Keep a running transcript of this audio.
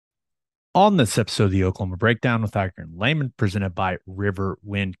On this episode of the Oklahoma Breakdown with Iker and Lehman, presented by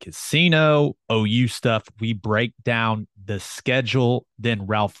Riverwind Casino, OU stuff, we break down the schedule. Then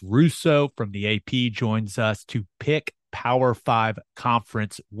Ralph Russo from the AP joins us to pick Power Five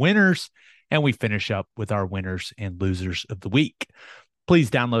conference winners. And we finish up with our winners and losers of the week. Please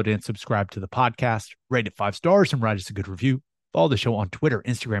download and subscribe to the podcast, rate it 5 stars, and write us a good review. Follow the show on Twitter,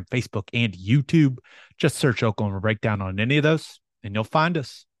 Instagram, Facebook, and YouTube. Just search Oklahoma Breakdown on any of those, and you'll find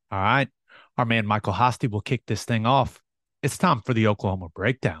us. All right. Our man Michael Hosty will kick this thing off. It's time for the Oklahoma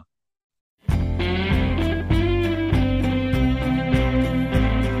Breakdown.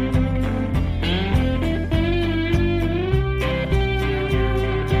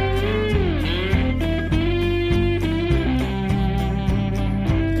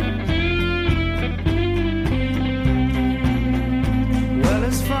 Well,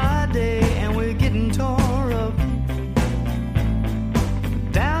 it's Friday and we're getting tore up.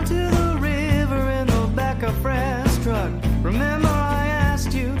 Down to the river in the back of Fred's truck. Remember I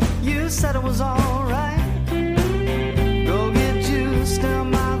asked you, you said it was alright. Go get juice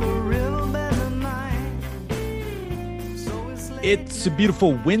down by the riverbed tonight. It's a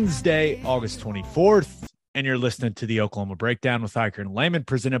beautiful Wednesday, August 24th, and you're listening to the Oklahoma Breakdown with Iker and Lehman,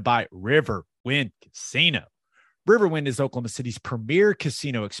 presented by Riverwind Casino. Riverwind is Oklahoma City's premier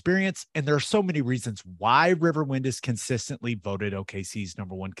casino experience, and there are so many reasons why Riverwind is consistently voted OKC's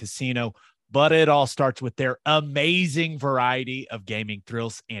 #1 casino, but it all starts with their amazing variety of gaming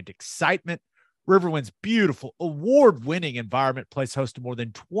thrills and excitement. Riverwind's beautiful, award-winning environment plays host to more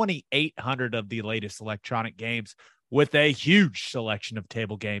than 2,800 of the latest electronic games with a huge selection of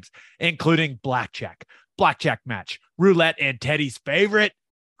table games, including blackjack match, roulette, and Teddy's favorite,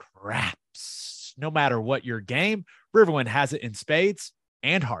 craps. No matter what your game, Riverwind has it in spades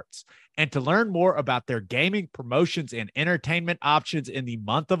and hearts. And to learn more about their gaming promotions and entertainment options in the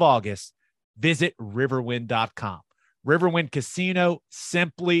month of August, visit riverwind.com. Riverwind Casino,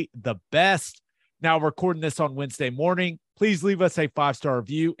 simply the best. Now, recording this on Wednesday morning. Please leave us a 5-star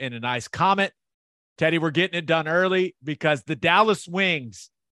review and a nice comment. Teddy, we're getting it done early because the Dallas Wings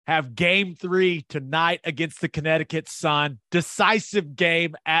have game 3 tonight against the Connecticut Sun. Decisive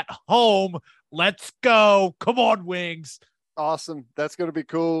game at home. Let's go. Come on, Wings. Awesome. That's going to be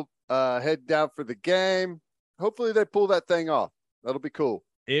cool. Head down for the game. Hopefully they pull that thing off. That'll be cool.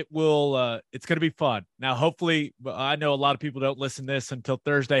 It will. It's going to be fun. Now, hopefully, I know a lot of people don't listen to this until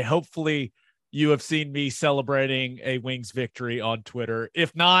Thursday. Hopefully you have seen me celebrating a Wings victory on Twitter.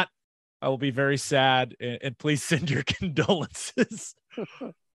 If not, I will be very sad, and please send your condolences.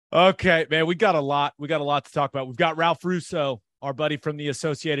 Okay, man, we got a lot to talk about. We've got Ralph Russo, our buddy from the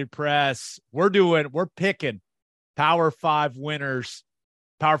Associated Press. We're picking Power 5 winners,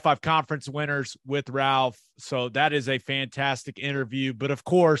 Power 5 conference winners with Ralph. So that is a fantastic interview. But of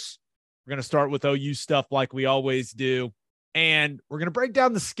course, we're going to start with OU stuff like we always do. And we're going to break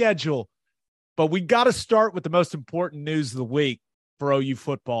down the schedule. But we got to start with the most important news of the week for OU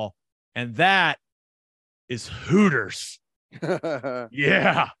football. And that is Hooters.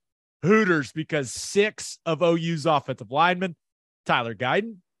 Yeah. Hooters, because 6 of OU's offensive linemen, Tyler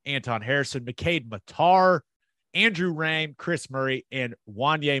Guyton, Anton Harrison, McCade Matar, Andrew Rame, Chris Murray, and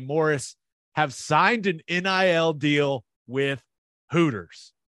Wanye Morris have signed an NIL deal with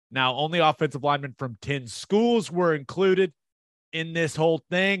Hooters. Now, only offensive linemen from 10 schools were included in this whole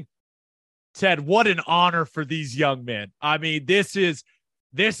thing. Ted, what an honor for these young men. I mean, this is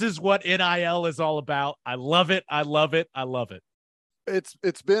what NIL is all about. I love it. I love it. I love it.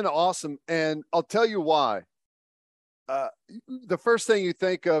 It's been awesome. And I'll tell you why. The first thing you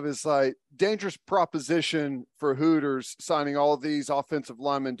think of is like dangerous proposition for Hooters signing all of these offensive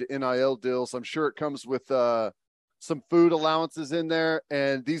linemen to NIL deals. I'm sure it comes with some food allowances in there,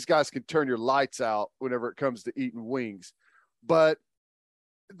 and these guys can turn your lights out whenever it comes to eating wings. But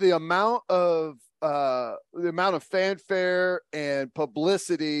the amount of fanfare and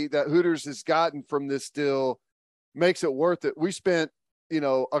publicity that Hooters has gotten from this deal makes it worth it. We spent,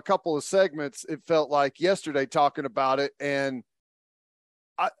 a couple of segments, it felt like yesterday, talking about it. And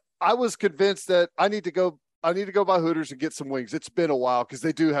I was convinced that I need to go by Hooters and get some wings. It's been a while because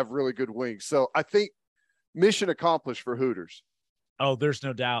they do have really good wings. So I think mission accomplished for Hooters. Oh, there's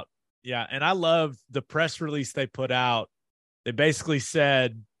no doubt. Yeah. And I love the press release they put out. They basically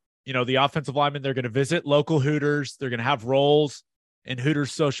said, the offensive linemen, they're going to visit local Hooters. They're going to have roles in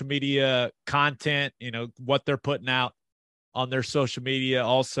Hooters social media content, what they're putting out on their social media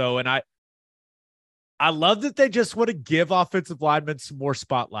also. And I love that they just want to give offensive linemen some more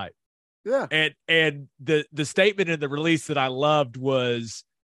spotlight. Yeah. And the statement in the release that I loved was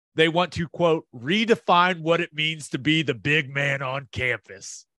they want to, quote, redefine what it means to be the big man on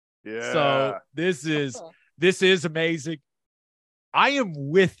campus. Yeah. So this is amazing. I am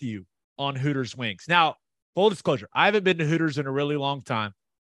with you on Hooters wings. Now, full disclosure, I haven't been to Hooters in a really long time,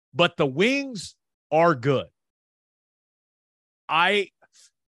 but the wings are good. I've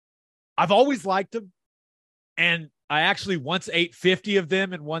always liked them, and I actually once ate 50 of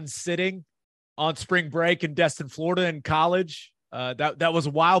them in one sitting on spring break in Destin, Florida in college. That was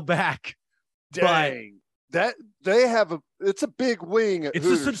a while back. Dang. That they have it's a big wing at It's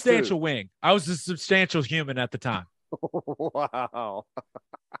Hooters, a substantial too. wing. I was a substantial human at the time. Wow.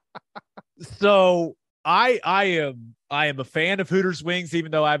 So I am a fan of Hooters wings,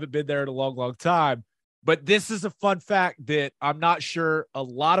 even though I haven't been there in a long, long time. But this is a fun fact that I'm not sure a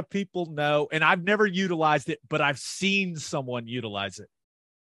lot of people know, and I've never utilized it, but I've seen someone utilize it.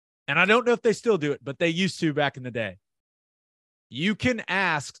 And I don't know if they still do it, but they used to back in the day. You can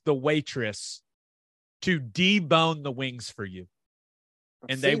ask the waitress to debone the wings for you,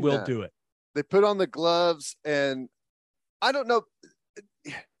 and they will do it. They put on the gloves, and I don't know.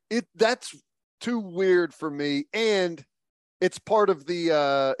 That's too weird for me, and it's part of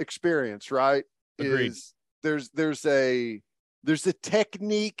the experience, right? Agreed. There's a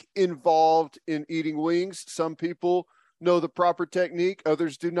technique involved in eating wings. Some people know the proper technique,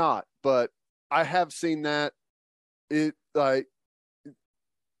 others do not. But I have seen that.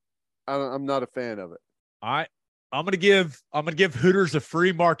 I'm not a fan of it. I'm gonna give Hooters a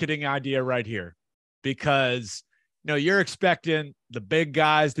free marketing idea right here, because you're expecting the big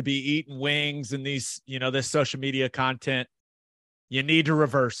guys to be eating wings and these, this social media content. You need to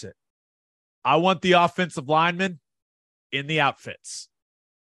reverse it. I want the offensive linemen in the outfits.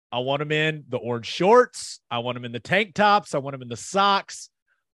 I want them in the orange shorts. I want them in the tank tops. I want them in the socks.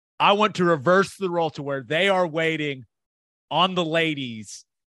 I want to reverse the role to where they are waiting on the ladies.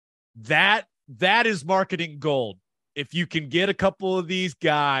 That is marketing gold. If you can get a couple of these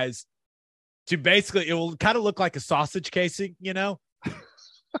guys to basically, it will kind of look like a sausage casing,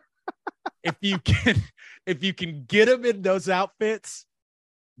 if you can get them in those outfits,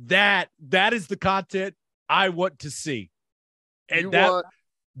 that is the content I want to see. And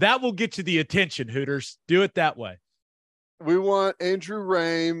that will get you the attention, Hooters. Do it that way. We want Andrew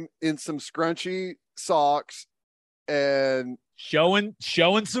Rame in some scrunchy socks and showing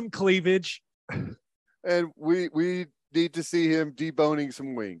some cleavage. And we need to see him deboning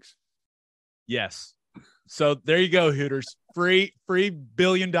some wings. Yes. So there you go, Hooters. Free $1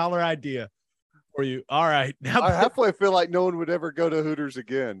 billion idea for you. All right. Now I halfway feel like no one would ever go to Hooters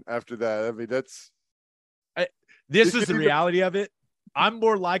again after that. I mean, this is the reality of it. I'm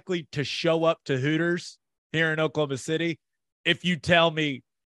more likely to show up to Hooters here in Oklahoma City if you tell me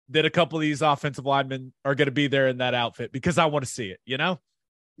that a couple of these offensive linemen are going to be there in that outfit, because I want to see it,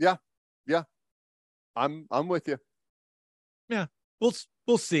 Yeah. I'm with you. Yeah. We'll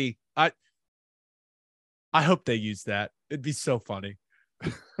see. I hope they use that. It'd be so funny.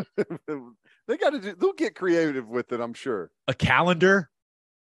 They'll get creative with it, I'm sure. A calendar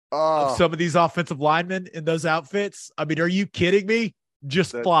of some of these offensive linemen in those outfits. I mean, are you kidding me?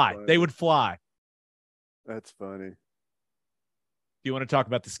 Just fly. Funny. They would fly. That's funny. Do you want to talk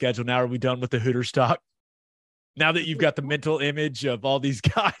about the schedule now? Are we done with the Hooters talk? Now that you've got the mental image of all these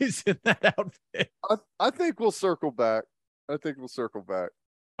guys in that outfit. I think we'll circle back. All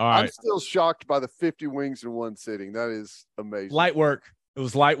right. I'm still shocked by the 50 wings in one sitting. That is amazing. Light work. It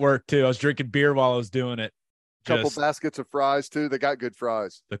was light work, too. I was drinking beer while I was doing it. Couple baskets of fries, too. They got good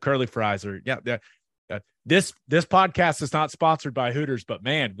fries. The curly fries are, yeah. This podcast is not sponsored by Hooters, but,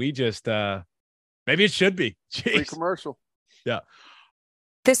 man, we just maybe it should be. Jeez. Free commercial. Yeah.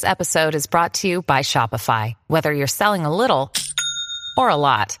 This episode is brought to you by Shopify. Whether you're selling a little or a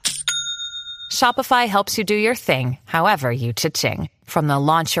lot, Shopify helps you do your thing, however you cha-ching. From the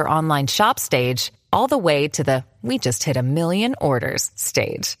launch your online shop stage, all the way to the we just hit 1 million orders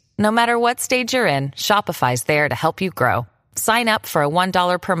stage. No matter what stage you're in, Shopify's there to help you grow. Sign up for a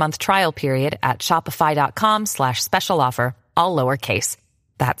 $1 per month trial period at shopify.com/special offer, all lowercase.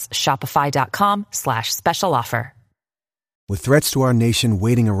 That's shopify.com/special offer. With threats to our nation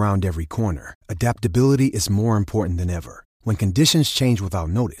waiting around every corner, adaptability is more important than ever. When conditions change without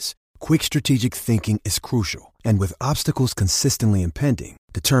notice, quick strategic thinking is crucial. And with obstacles consistently impending,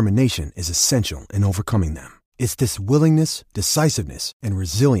 determination is essential in overcoming them. It's this willingness, decisiveness, and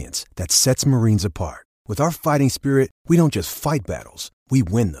resilience that sets Marines apart. With our fighting spirit, we don't just fight battles, we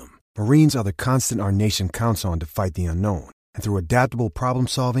win them. Marines are the constant our nation counts on to fight the unknown. And through adaptable problem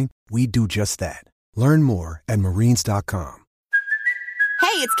solving, we do just that. Learn more at marines.com.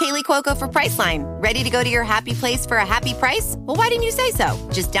 Hey, it's Kaylee Cuoco for Priceline. Ready to go to your happy place for a happy price? Well, why didn't you say so?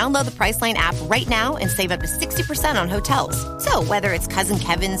 Just download the Priceline app right now and save up to 60% on hotels. So whether it's Cousin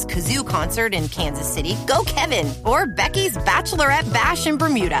Kevin's Kazoo Concert in Kansas City, go Kevin, or Becky's Bachelorette Bash in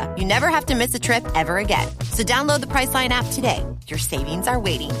Bermuda, you never have to miss a trip ever again. So download the Priceline app today. Your savings are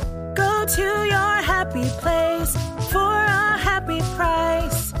waiting. Go to your happy place for a happy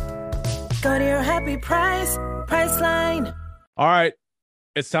price. Go to your happy price, Priceline. All right.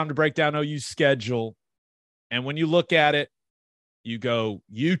 It's time to break down OU's schedule. And when you look at it, you go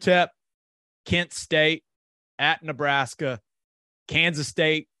UTEP, Kent State, at Nebraska, Kansas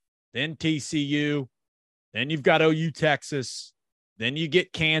State, then TCU, then you've got OU Texas, then you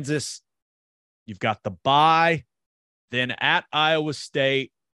get Kansas, you've got the bye, then at Iowa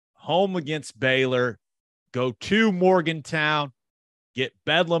State, home against Baylor, go to Morgantown, get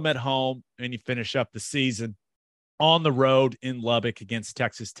Bedlam at home, and you finish up the season on the road in Lubbock against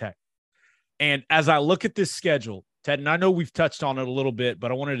Texas Tech. And as I look at this schedule, Ted, and I know we've touched on it a little bit, but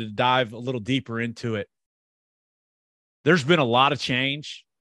I wanted to dive a little deeper into it. There's been a lot of change,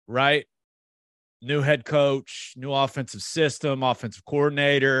 right? New head coach, new offensive system, offensive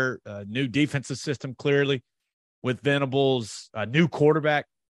coordinator, new defensive system, clearly, with Venables, a new quarterback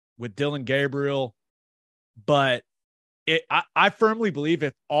with Dylan Gabriel. But I firmly believe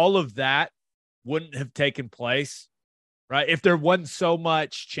if all of that wouldn't have taken place, right? If there wasn't so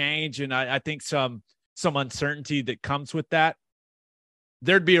much change, and I think some uncertainty that comes with that,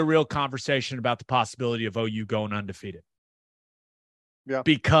 there'd be a real conversation about the possibility of OU going undefeated. Yeah.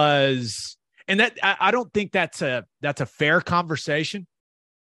 Because, and that I don't think that's a fair conversation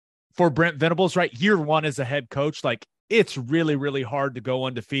for Brent Venables, right? Year one as a head coach, like it's really, really hard to go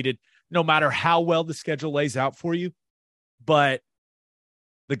undefeated, no matter how well the schedule lays out for you. But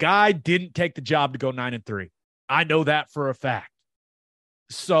the guy didn't take the job to go 9-3. I know that for a fact.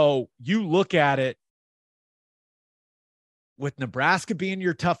 So you look at it with Nebraska being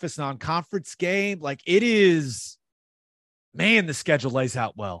your toughest non-conference game, like it is, man, the schedule lays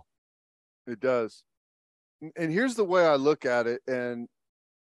out well. It does. And here's the way I look at it. And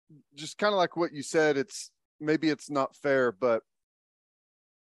just kind of like what you said, maybe it's not fair, but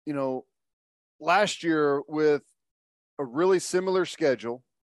you know, last year with a really similar schedule,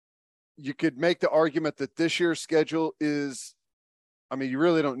 you could make the argument that this year's schedule is, I mean, you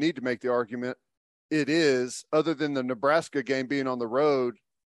really don't need to make the argument. It is, other than the Nebraska game being on the road,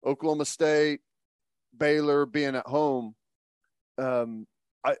 Oklahoma State, Baylor being at home. I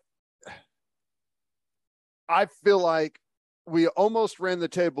feel like we almost ran the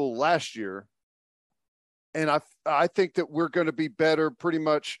table last year, and I think that we're going to be better pretty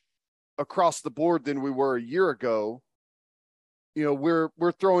much across the board than we were a year ago. You know,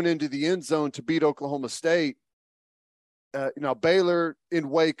 we're throwing into the end zone to beat Oklahoma State. Now Baylor in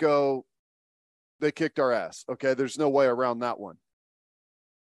Waco, they kicked our ass. Okay, there's no way around that one.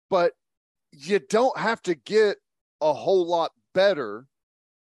 But you don't have to get a whole lot better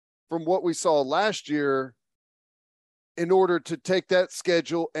from what we saw last year in order to take that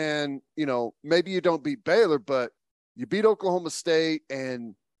schedule and, you know, maybe you don't beat Baylor, but you beat Oklahoma State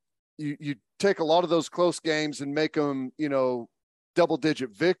and you take a lot of those close games and make them, you know, double-digit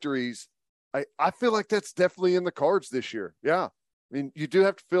victories. I feel like that's definitely in the cards this year. Yeah. I mean, you do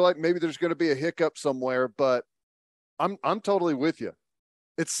have to feel like maybe there's going to be a hiccup somewhere, but I'm totally with you.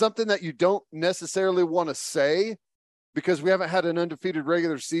 It's something that you don't necessarily want to say because we haven't had an undefeated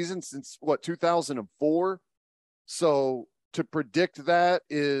regular season since 2004. So to predict that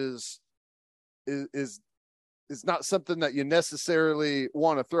is not something that you necessarily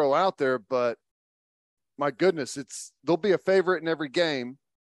want to throw out there, but my goodness, they'll be a favorite in every game.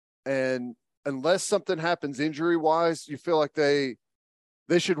 And unless something happens injury wise, you feel like they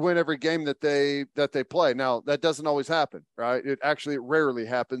should win every game that they play. Now that doesn't always happen, right? It rarely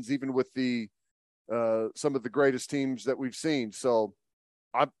happens, even with the some of the greatest teams that we've seen. So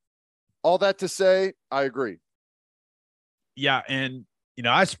all that to say, I agree. Yeah. And, you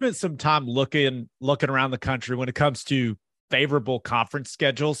know, I spent some time looking around the country when it comes to favorable conference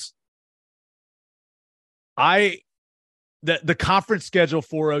schedules. The conference schedule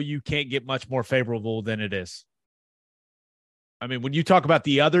for OU can't get much more favorable than it is. I mean, when you talk about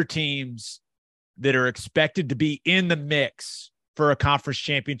the other teams that are expected to be in the mix for a conference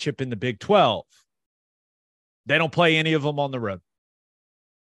championship in the Big 12, they don't play any of them on the road.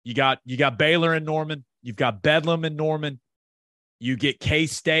 You got Baylor in Norman. You've got Bedlam in Norman. You get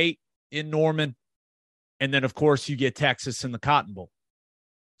K-State in Norman. And then, of course, you get Texas in the Cotton Bowl.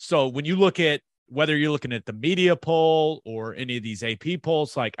 So when you look at whether you're looking at the media poll or any of these AP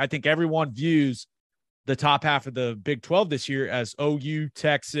polls, like I think everyone views the top half of the Big 12 this year as OU,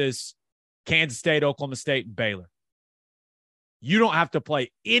 Texas, Kansas State, Oklahoma State, and Baylor. You don't have to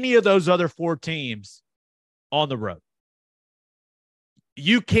play any of those other 4 teams on the road.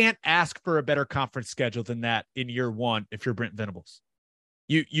 You can't ask for a better conference schedule than that in year one if you're Brent Venables.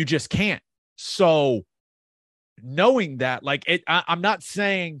 You just can't. So knowing that, like, I'm not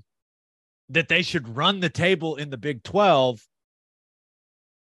saying that they should run the table in the Big 12,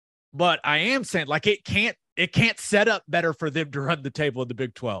 but I am saying, like, it can't set up better for them to run the table in the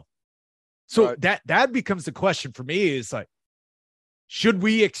Big 12. So right. that becomes the question for me is, like, should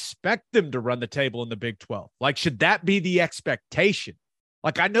we expect them to run the table in the Big 12? Like, should that be the expectation?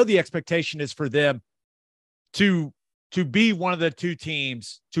 Like, I know the expectation is for them to be one of the 2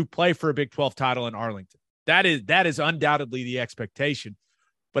 teams to play for a Big 12 title in Arlington. That is undoubtedly the expectation.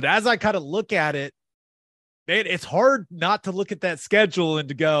 But as I kind of look at it, man, it's hard not to look at that schedule and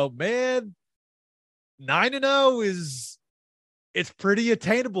to go, man, 9-0 it's pretty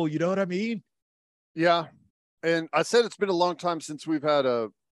attainable. You know what I mean? Yeah. And I said it's been a long time since we've had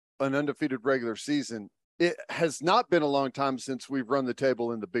an undefeated regular season. It has not been a long time since we've run the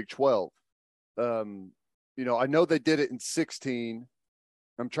table in the Big 12. I know they did it in 16.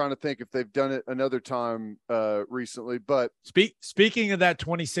 I'm trying to think if they've done it another time recently. But speaking of that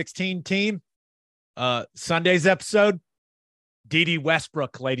 2016 team, Sunday's episode, D.D.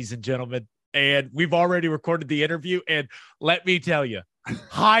 Westbrook, ladies and gentlemen. And we've already recorded the interview. And let me tell you,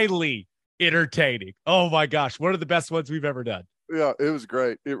 highly entertaining. Oh, my gosh. One of the best ones we've ever done. Yeah, it was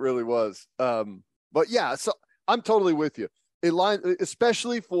great. It really was. But yeah, so I'm totally with you.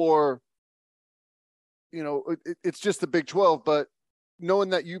 Especially for, it's just the Big 12, but knowing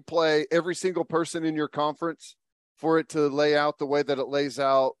that you play every single person in your conference, for it to lay out the way that it lays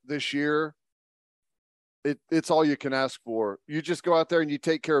out this year, it's all you can ask for. You just go out there and you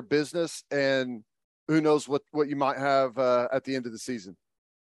take care of business, and who knows what you might have at the end of the season.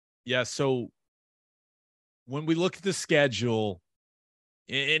 Yeah. So when we look at the schedule,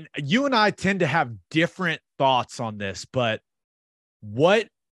 and you and I tend to have different thoughts on this, but what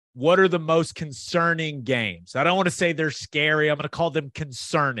are the most concerning games? I don't want to say they're scary. I'm going to call them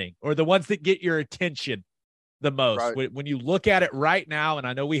concerning, or the ones that get your attention the most. Right. When you look at it right now, and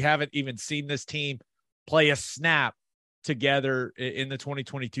I know we haven't even seen this team play a snap together in the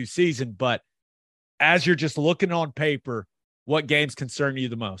 2022 season, but as you're just looking on paper, what games concern you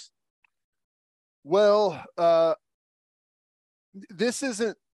the most? Well, this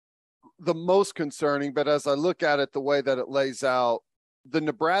isn't the most concerning, but as I look at it, the way that it lays out, the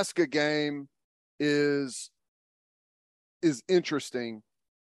Nebraska game is interesting.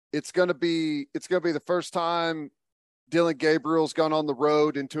 It's going to be the first time Dylan Gabriel's gone on the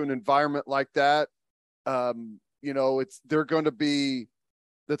road into an environment like that. That's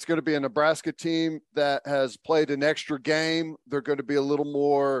going to be a Nebraska team that has played an extra game. They're going to be a little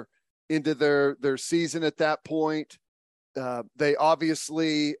more into their season at that point. They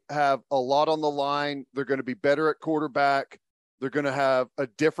obviously have a lot on the line. They're going to be better at quarterback. They're going to have a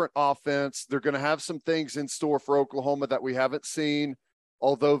different offense. They're going to have some things in store for Oklahoma that we haven't seen.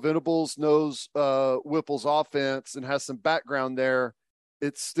 Although Venables knows Whipple's offense and has some background there,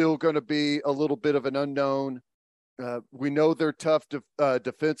 it's still going to be a little bit of an unknown. We know they're tough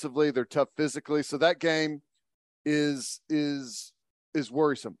defensively. They're tough physically. So that game is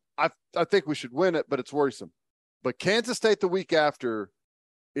worrisome. I think we should win it, but it's worrisome. But Kansas State the week after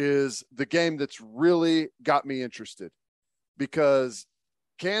is the game that's really got me interested, because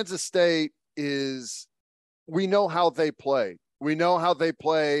Kansas State we know how they play. We know how they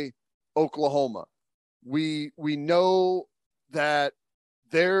play Oklahoma. We know that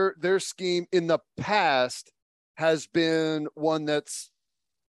their scheme in the past has been one that's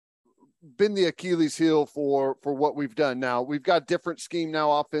been the Achilles heel for what we've done. Now we've got different scheme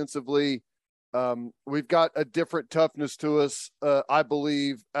now offensively. We've got a different toughness to us, I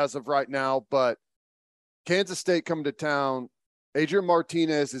believe, as of right now. But Kansas State coming to town, Adrian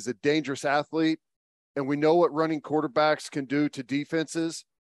Martinez is a dangerous athlete, and we know what running quarterbacks can do to defenses.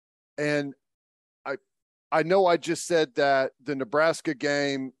 And I know I just said that the Nebraska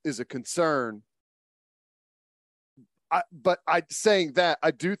game is a concern. But saying that,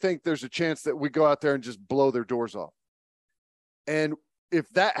 I do think there's a chance that we go out there and just blow their doors off. And if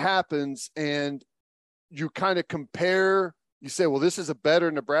that happens and you kind of compare, you say, well, this is a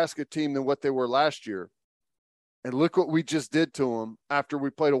better Nebraska team than what they were last year. And look what we just did to them after we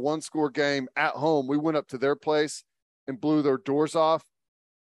played a one-score game at home. We went up to their place and blew their doors off.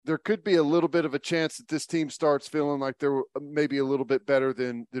 There could be a little bit of a chance that this team starts feeling like they're maybe a little bit better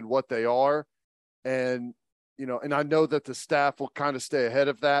than what they are. And, and I know that the staff will kind of stay ahead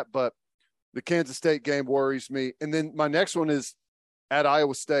of that, but The Kansas State game worries me. And then my next one is at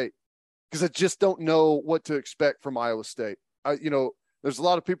Iowa State, because I just don't know what to expect from Iowa State. There's a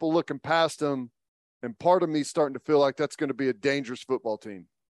lot of people looking past them, and part of me starting to feel like that's going to be a dangerous football team.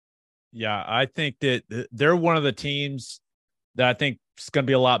 Yeah, I think that they're one of the teams that I think is going to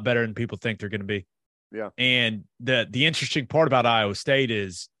be a lot better than people think they're going to be. Yeah. And the interesting part about Iowa State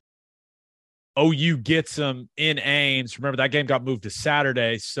is OU gets them in Ames. Remember, that game got moved to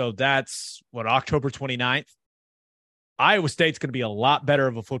Saturday, so that's, October 29th? Iowa State's going to be a lot better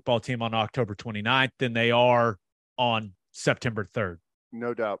of a football team on October 29th than they are on September 3rd.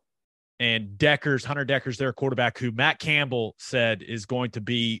 No doubt. And Hunter Decker's their quarterback, who Matt Campbell said is going to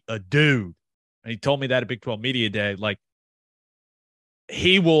be a dude. And he told me that at Big 12 Media Day. Like,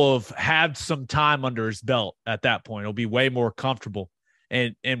 he will have had some time under his belt at that point. He'll be way more comfortable.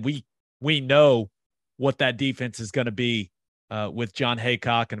 And we know what that defense is going to be with John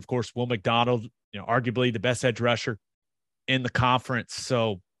Haycock and, of course, Will McDonald, arguably the best edge rusher in the conference.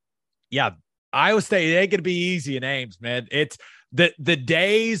 So, yeah, Iowa State, it ain't going to be easy in Ames, man. It's the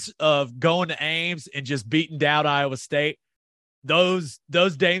days of going to Ames and just beating down Iowa State, those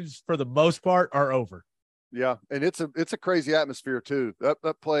days, for the most part, are over. Yeah, and it's a crazy atmosphere, too.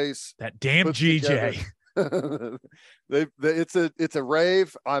 That place. That damn GJ. It's a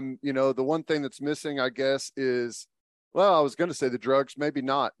rave. The one thing that's missing, I guess, is, well, I was going to say the drugs, maybe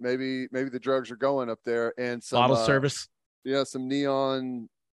not. Maybe the drugs are going up there, and some bottle service. Yeah, some neon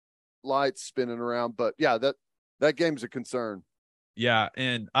lights spinning around. But yeah, that game's a concern. Yeah,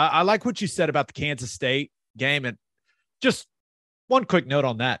 and I like what you said about the Kansas State game. And just one quick note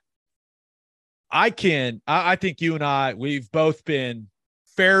on that. I think you and I, we've both been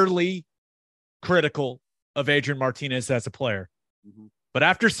fairly critical of Adrian Martinez as a player. Mm-hmm. But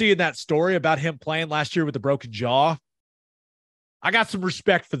after seeing that story about him playing last year with a broken jaw, I got some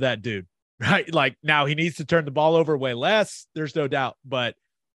respect for that dude, right? Like, now he needs to turn the ball over way less. There's no doubt, but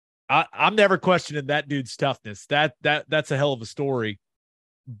I'm never questioning that dude's toughness. That's a hell of a story.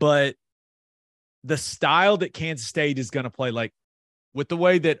 But the style that Kansas State is going to play, like with the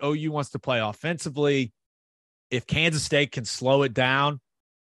way that OU wants to play offensively, if Kansas State can slow it down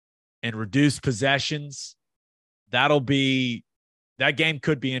and reduce possessions, that game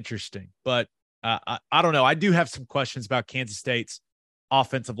could be interesting. But I don't know. I do have some questions about Kansas State's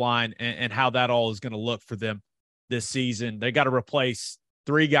offensive line and how that all is going to look for them this season. They got to replace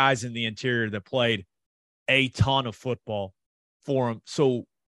 3 guys in the interior that played a ton of football for them. So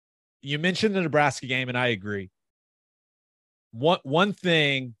you mentioned the Nebraska game, and I agree. One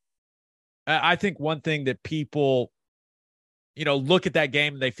thing that people, look at that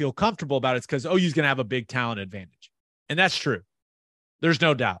game and they feel comfortable about it's because OU's going to have a big talent advantage. And that's true. There's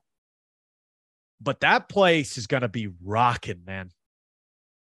no doubt. But that place is going to be rocking, man.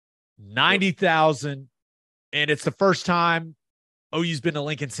 90,000. And it's the first time OU's been to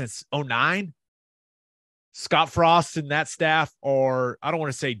Lincoln since 2009. Scott Frost and that staff are, I don't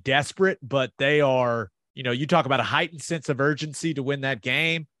want to say desperate, but they are, you talk about a heightened sense of urgency to win that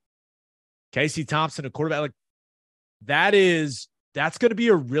game. Casey Thompson, a quarterback, like that's going to be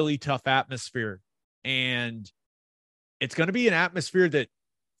a really tough atmosphere. And it's going to be an atmosphere that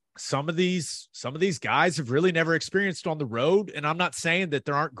some of these guys have really never experienced on the road. And I'm not saying that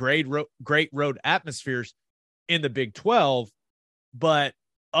there aren't great road atmospheres in the Big 12, but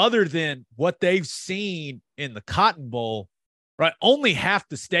other than what they've seen in the Cotton Bowl, right? Only half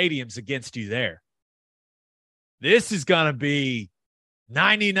the stadium's against you there. This is going to be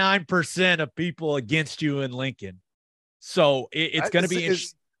 99% of people against you in Lincoln. So it's going to be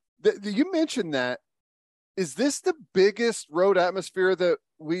interesting. You mentioned that. Is this the biggest road atmosphere that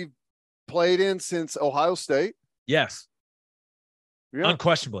we've played in since Ohio State? Yes. Yeah.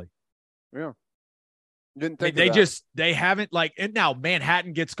 Unquestionably. Yeah. Didn't think they haven't, and now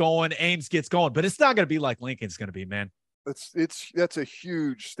Manhattan gets going, Ames gets going, but it's not going to be like Lincoln's going to be, man. That's a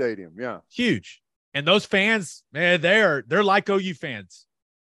huge stadium. Yeah. Huge. And those fans, man, they're like OU fans.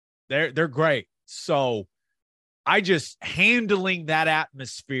 They're great. So handling that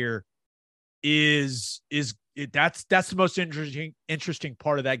atmosphere that's the most interesting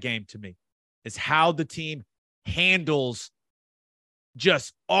part of that game to me, is how the team handles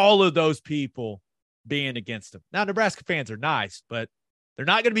just all of those people being against them. Now, Nebraska fans are nice, but they're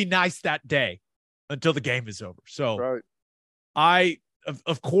not going to be nice that day until the game is over. So right.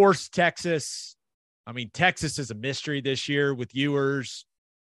 Of course, Texas is a mystery this year with Ewers,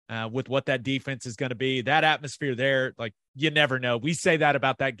 with what that defense is going to be. That atmosphere there, you never know. We say that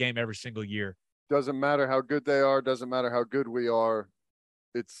about that game every single year. Doesn't matter how good they are. Doesn't matter how good we are.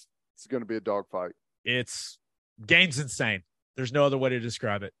 It's going to be a dogfight. Game's insane. There's no other way to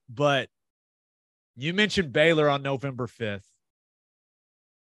describe it. But You mentioned Baylor on November 5th.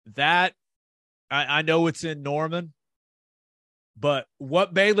 That, I know it's in Norman, but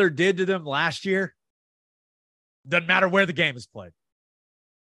what Baylor did to them last year doesn't matter where the game is played.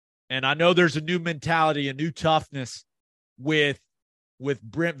 And I know there's a new mentality, a new toughness with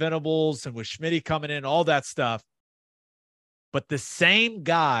Brent Venables and with Schmitty coming in, all that stuff. But the same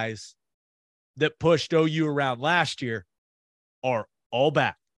guys that pushed OU around last year are all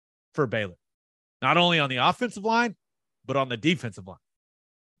back for Baylor. Not only on the offensive line, but on the defensive line.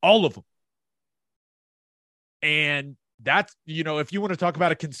 All of them. And that's, if you want to talk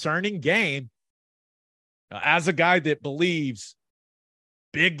about a concerning game, as a guy that believes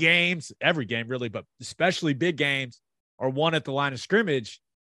big games, every game really, but especially big games, are won at the line of scrimmage,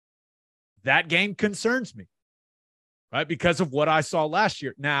 that game concerns me, right? Because of what I saw last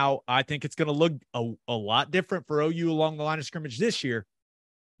year. Now, I think it's going to look a lot different for OU along the line of scrimmage this year,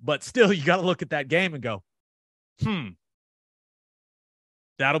 but still, you got to look at that game and go,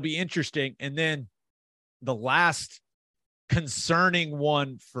 that'll be interesting. And then the last concerning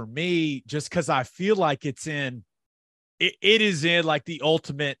one for me, just because I feel like it is in like the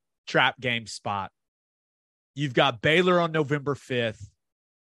ultimate trap game spot. You've got Baylor on November 5th,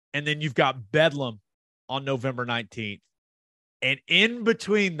 and then you've got Bedlam on November 19th. And in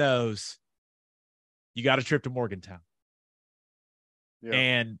between those, you got a trip to Morgantown. Yeah.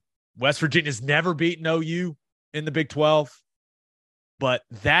 And West Virginia's never beaten OU in the Big 12, but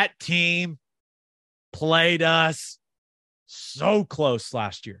that team played us so close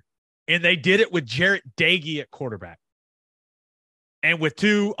last year. And they did it with Jarrett Dagey at quarterback. And with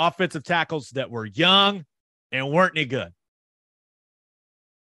two offensive tackles that were young and weren't any good.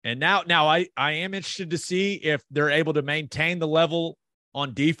 And now I am interested to see if they're able to maintain the level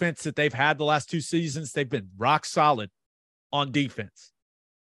on defense that they've had the last two seasons. They've been rock solid on defense.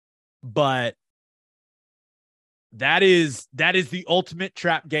 But that is the ultimate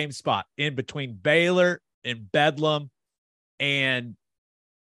trap game spot in between Baylor and Bedlam. And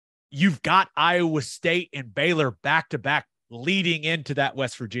you've got Iowa State and Baylor back-to-back leading into that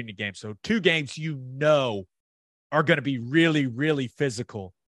West Virginia game. So two games are going to be really, really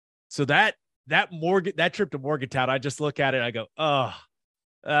physical. So that trip to Morgantown, I just look at it, I go,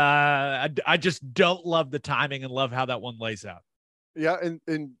 I just don't love the timing and love how that one lays out. Yeah,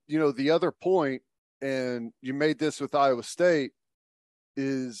 and the other point, and you made this with Iowa State,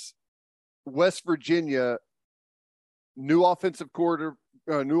 is West Virginia, new offensive coordinator,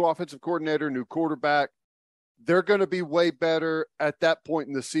 new quarterback. They're going to be way better at that point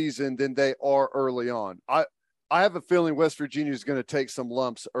in the season than they are early on. I have a feeling West Virginia is going to take some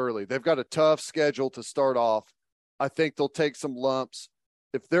lumps early. They've got a tough schedule to start off. I think they'll take some lumps.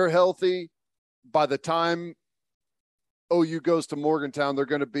 If they're healthy, by the time OU goes to Morgantown, they're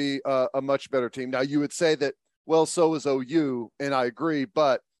going to be a much better team. Now, you would say that, well, so is OU, and I agree.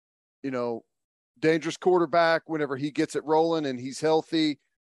 But, dangerous quarterback whenever he gets it rolling and he's healthy,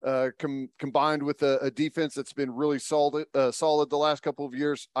 combined with a defense that's been really solid the last couple of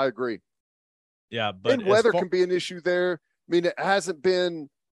years, I agree. Yeah, but and weather can be an issue there. I mean, it hasn't been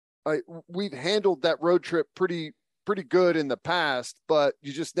we've handled that road trip pretty good in the past, but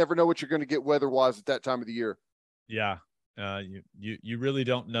you just never know what you're going to get weather-wise at that time of the year. Yeah, you really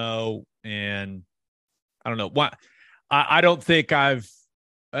don't know, and I don't know why. I don't think I've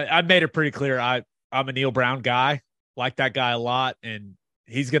made it pretty clear. I'm a Neil Brown guy, like that guy a lot, and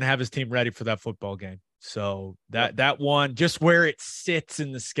he's going to have his team ready for that football game. So that one, just where it sits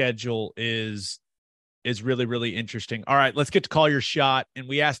in the schedule is really, really interesting. All right, let's get to call your shot. And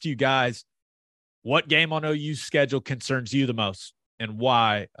we asked you guys, what game on OU's schedule concerns you the most and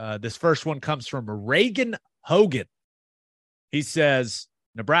why? This first one comes from Reagan Hogan. He says,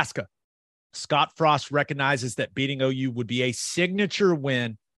 Nebraska. Scott Frost recognizes that beating OU would be a signature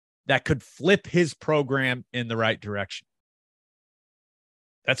win that could flip his program in the right direction.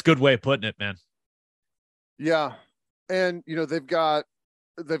 That's a good way of putting it, man. Yeah. And, they've got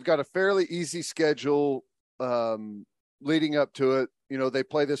a fairly easy schedule leading up to it. They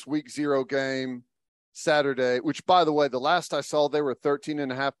play this week 0 game Saturday, which, by the way, the last I saw, they were a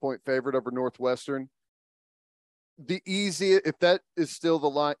 13.5-point favorite over Northwestern. If that is still the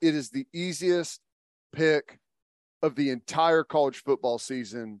line, it is the easiest pick of the entire college football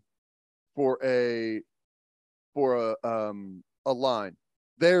season for a line.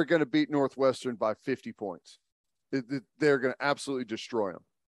 They're going to beat Northwestern by 50 points. They're going to absolutely destroy them.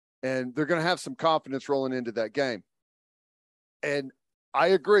 And they're going to have some confidence rolling into that game. And I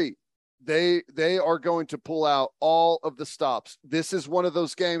agree. They are going to pull out all of the stops. This is one of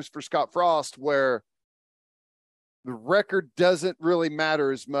those games for Scott Frost where the record doesn't really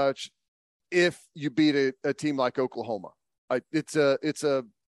matter as much if you beat a team like Oklahoma. It's a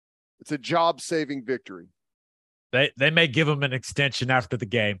job-saving victory. They may give them an extension after the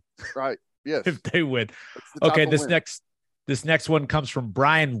game. Right. Yes. If they win. Okay, this next one comes from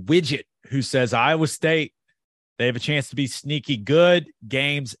Brian Widget, who says Iowa State, they have a chance to be sneaky good.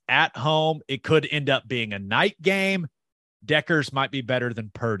 Games at home. It could end up being a night game. Deckers might be better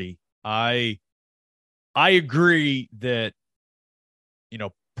than Purdy. I agree that,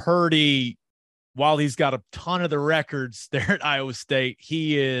 Purdy, while he's got a ton of the records there at Iowa State,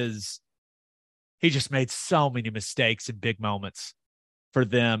 he just made so many mistakes in big moments for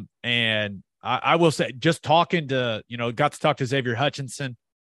them. And I will say, just talking to, got to talk to Xavier Hutchinson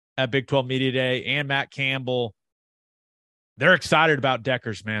at Big 12 Media Day and Matt Campbell. They're excited about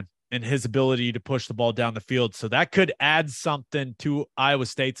Deckers, man, and his ability to push the ball down the field. So that could add something to Iowa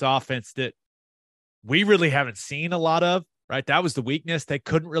State's offense that we really haven't seen a lot of, right? That was the weakness. They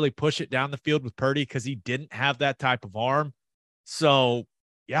couldn't really push it down the field with Purdy because he didn't have that type of arm. So,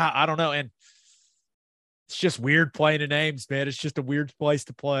 yeah, I don't know. And it's just weird playing in Ames, man. It's just a weird place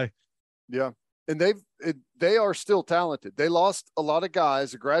to play. Yeah. And they are still talented. They lost a lot of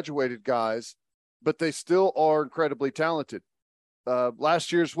guys, graduated guys, but they still are incredibly talented.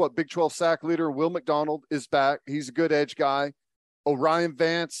 Last year's Big 12 sack leader, Will McDonald, is back. He's a good edge guy. Orion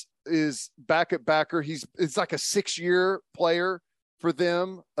Vance is back at backer. It's like a 6-year player for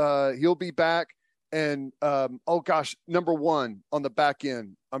them. He'll be back. And number one on the back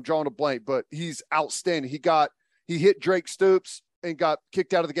end, I'm drawing a blank, but he's outstanding. He hit Drake Stoops and got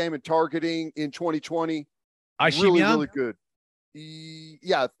kicked out of the game in targeting in 2020. Really good.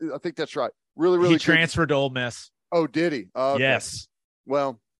 Yeah, I think that's right. Really he good. Transferred to Ole Miss. Oh, did he? Okay. Yes.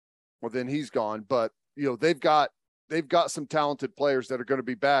 Well, then he's gone. But they've got some talented players that are going to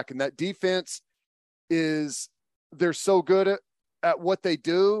be back, and that defense they're so good at what they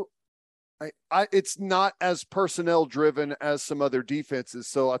do. It's not as personnel driven as some other defenses,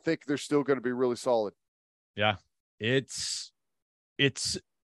 so I think they're still going to be really solid. Yeah, it's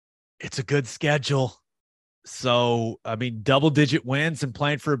a good schedule. So, I mean, double-digit wins and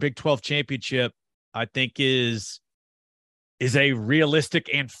playing for a Big 12 championship, I think is a realistic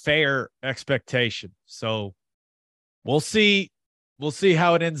and fair expectation. So, we'll see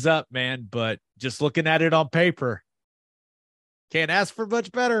how it ends up, man. But just looking at it on paper, can't ask for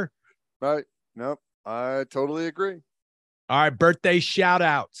much better. Right. Nope. I totally agree. All right. Birthday shout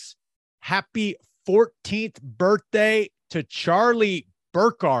outs. Happy 14th birthday to Charlie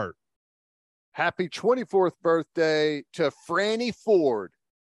Burkhart. Happy 24th birthday to Franny Ford.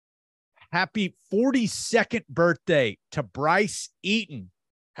 Happy 42nd birthday to Bryce Eaton.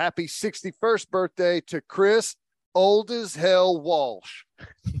 Happy 61st birthday to Chris Old as Hell Walsh.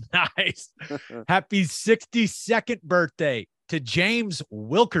 Nice. Happy 62nd birthday to James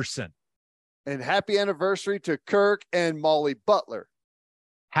Wilkerson. And happy anniversary to Kirk and Molly Butler.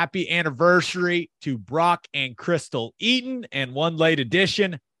 Happy anniversary to Brock and Crystal Eaton. And one late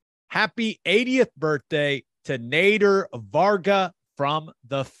addition, happy 80th birthday to Nader Varga from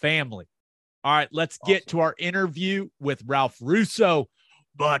the family. All right, let's get to our interview with Ralph Russo.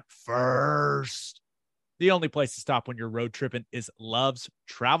 But first, the only place to stop when you're road tripping is Love's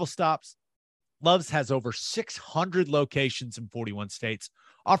Travel Stops. Love's has over 600 locations in 41 states,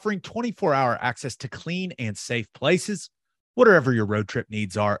 offering 24-hour access to clean and safe places. Whatever your road trip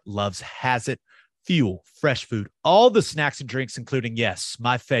needs are, Love's has it. Fuel, fresh food, all the snacks and drinks, including, yes,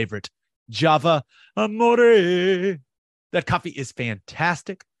 my favorite, Java Amore. That coffee is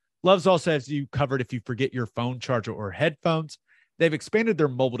fantastic. Love's also has you covered if you forget your phone charger or headphones. They've expanded their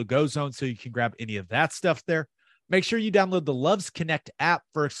mobile to go zone so you can grab any of that stuff there. Make sure you download the Love's Connect app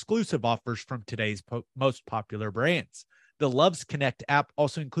for exclusive offers from today's most popular brands. The Love's Connect app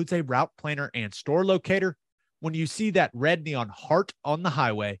also includes a route planner and store locator. When you see that red neon heart on the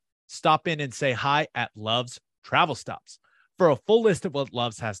highway, stop in and say hi at Love's Travel Stops. For a full list of what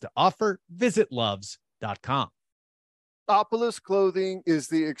Love's has to offer, visit loves.com. Opolis Clothing is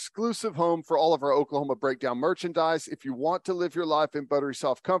the exclusive home for all of our Oklahoma Breakdown merchandise. If you want to live your life in buttery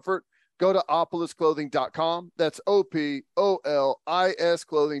soft comfort, go to opolisclothing.com. That's OPOLIS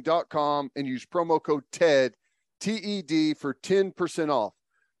clothing.com and use promo code TED, TED, for 10% off.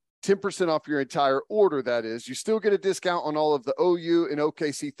 10% off your entire order, that is. You still get a discount on all of the OU and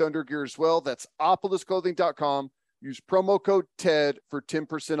OKC Thunder gear as well. That's opolisclothing.com. Use promo code TED for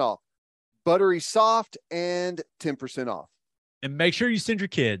 10% off. Buttery soft and 10% off. And make sure you send your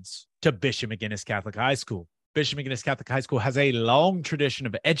kids to Bishop McGinnis Catholic High School. Bishop McGinnis Catholic High School has a long tradition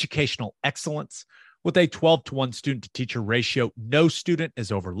of educational excellence. With a 12-to-1 student-to-teacher ratio, no student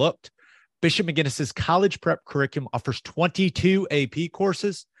is overlooked. Bishop McGinnis's college prep curriculum offers 22 AP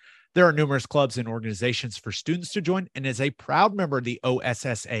courses. There are numerous clubs and organizations for students to join, and as a proud member of the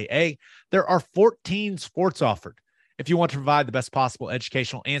OSSAA, there are 14 sports offered. If you want to provide the best possible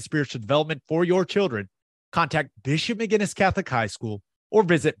educational and spiritual development for your children, contact Bishop McGinnis Catholic High School or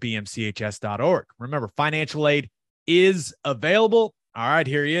visit bmchs.org. Remember, financial aid is available. All right,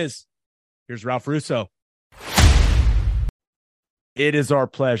 here he is. Here's Ralph Russo. It is our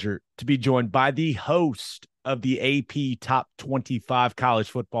pleasure to be joined by the host of the AP Top 25 College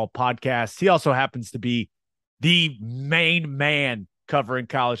Football Podcast. He also happens to be the main man covering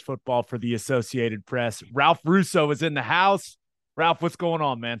college football for the Associated Press. Ralph Russo is in the house. Ralph, what's going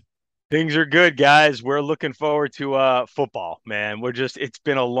on, man? Things are good, guys. We're looking forward to football, man. It's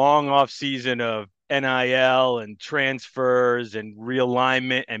been a long off season of NIL and transfers and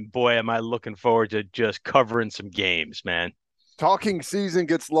realignment. And boy, am I looking forward to just covering some games, man. Talking season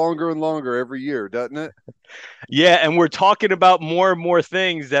gets longer and longer every year, doesn't it? Yeah, and we're talking about more and more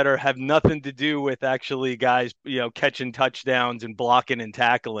things that have nothing to do with actually guys, catching touchdowns and blocking and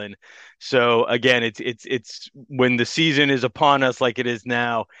tackling. So again, it's when the season is upon us like it is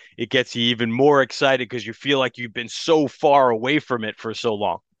now, it gets you even more excited because you feel like you've been so far away from it for so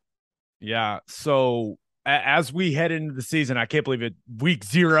long. Yeah. So as we head into the season, I can't believe it. Week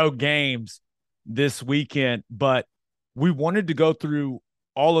 0 games this weekend, but we wanted to go through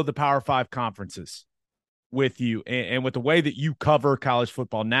all of the Power 5 conferences with you. And with the way that you cover college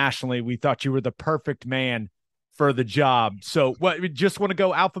football nationally, we thought you were the perfect man for the job. So we just want to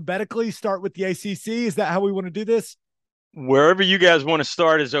go alphabetically, start with the ACC? Is that how we want to do this? Wherever you guys want to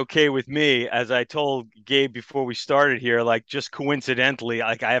start is okay with me. As I told Gabe before we started here, just coincidentally,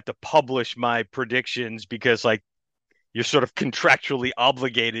 I have to publish my predictions because you're sort of contractually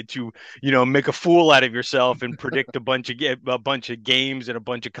obligated to, make a fool out of yourself and predict a bunch of games and a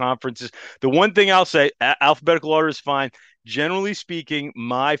bunch of conferences. The one thing I'll say, alphabetical order is fine. Generally speaking,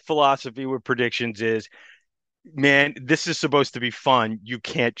 my philosophy with predictions is, man, this is supposed to be fun. You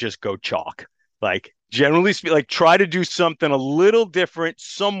can't just go chalk. Generally speaking, try to do something a little different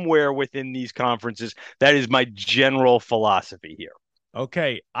somewhere within these conferences. That is my general philosophy here.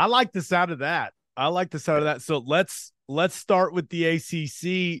 Okay. I like the sound of that. So let's start with the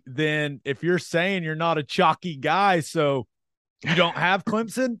ACC then. If you're saying you're not a chalky guy, so you don't have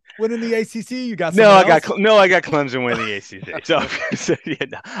Clemson winning the ACC, you got I got Clemson winning the ACC. So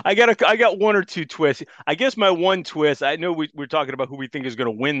I got one or two twists. I guess my one twist, I know we're talking about who we think is going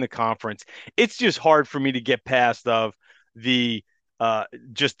to win the conference. It's just hard for me to get past of the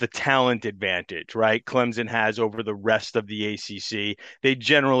just the talent advantage, right? Clemson has over the rest of the ACC. They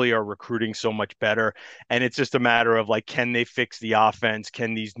generally are recruiting so much better. And it's just a matter of can they fix the offense?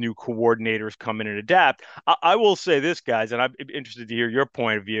 Can these new coordinators come in and adapt? I will say this, guys, and I'm interested to hear your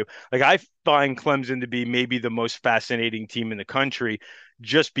point of view. I find Clemson to be maybe the most fascinating team in the country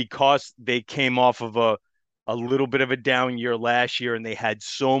just because they came off of a little bit of a down year last year, and they had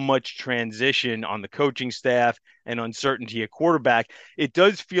so much transition on the coaching staff and uncertainty at quarterback. It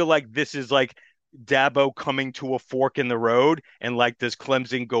does feel like this is Dabo coming to a fork in the road, and does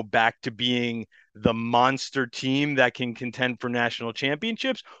Clemson go back to being the monster team that can contend for national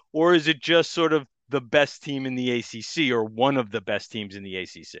championships, or is it just sort of the best team in the ACC or one of the best teams in the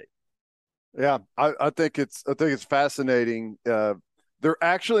ACC? Yeah, I think it's fascinating. They're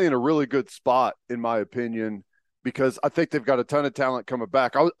actually in a really good spot, in my opinion, because I think they've got a ton of talent coming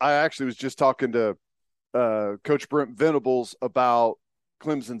back. I actually was just talking to Coach Brent Venables about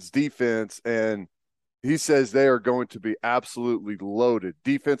Clemson's defense, and he says they are going to be absolutely loaded.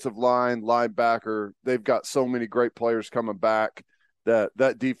 Defensive line, linebacker, they've got so many great players coming back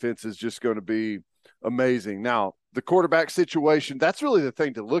that defense is just going to be amazing. Now, the quarterback situation, that's really the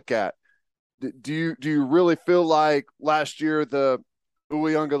thing to look at. Do you really feel like last year the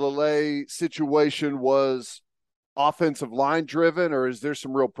Uiagalelei situation was offensive line driven, or is there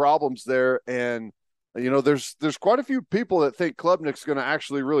some real problems there? And there's quite a few people that think Klubnik's going to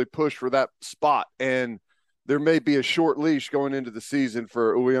actually really push for that spot, and there may be a short leash going into the season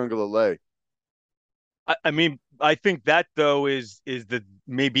for Uiagalelei. I mean, I think that though is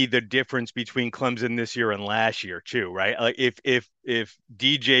maybe the difference between Clemson this year and last year too, right? If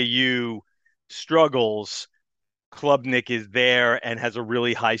DJU struggles, Klubnik is there and has a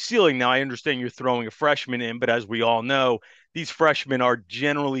really high ceiling. Now, I understand you're throwing a freshman in, but as we all know, these freshmen are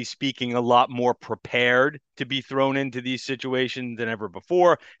generally speaking a lot more prepared to be thrown into these situations than ever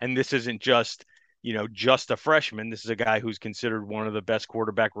before. And this isn't just a freshman. This is a guy who's considered one of the best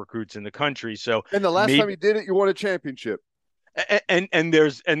quarterback recruits in the country. So, and the last time you did it, you won a championship. And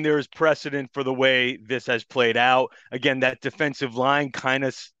there's precedent for the way this has played out. Again, that defensive line kind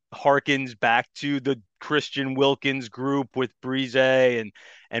of harkens back to the Christian Wilkins group with Breeze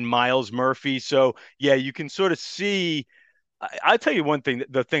and Miles Murphy. So yeah, you can sort of see. I'll tell you one thing,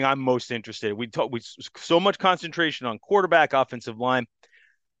 the thing I'm most interested in. We so much concentration on quarterback, offensive line.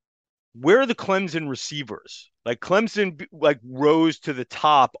 Where are the Clemson receivers? Like Clemson like rose to the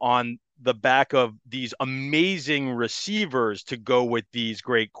top on the back of these amazing receivers to go with these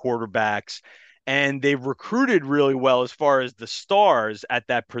great quarterbacks. And they've recruited really well as far as the stars at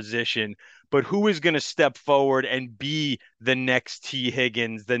that position. But who is going to step forward and be the next T.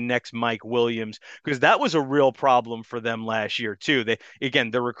 Higgins, the next Mike Williams? Because that was a real problem for them last year, too.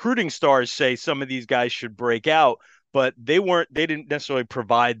 The recruiting stars say some of these guys should break out, but they didn't necessarily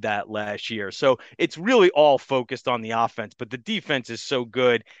provide that last year. So it's really all focused on the offense, but the defense is so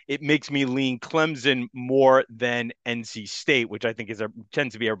good. It makes me lean Clemson more than NC State, which I think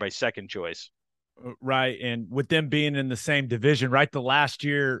tends to be everybody's second choice. Right. And with them being in the same division, right? The last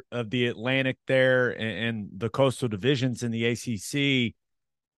year of the Atlantic there and the coastal divisions in the ACC,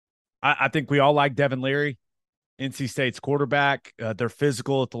 I think we all like Devin Leary, NC State's quarterback. They're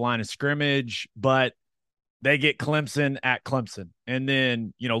physical at the line of scrimmage, but they get Clemson at Clemson. And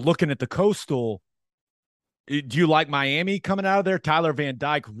then, looking at the coastal, do you like Miami coming out of there? Tyler Van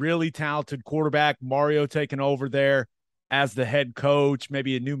Dyke, really talented quarterback. Mario taking over there as the head coach,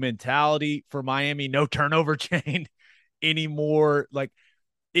 maybe a new mentality for Miami, no turnover chain anymore. Like,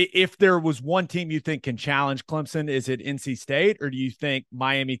 if there was one team you think can challenge Clemson, is it NC State, or do you think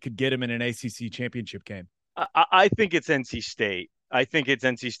Miami could get him in an ACC championship game? I think it's NC State. I think it's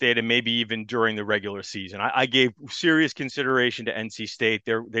NC State, and maybe even during the regular season. I gave serious consideration to NC State.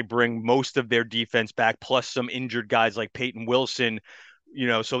 They bring most of their defense back, plus some injured guys like Peyton Wilson.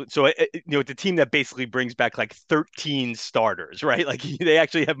 So it's a team that basically brings back like 13 starters, right? Like they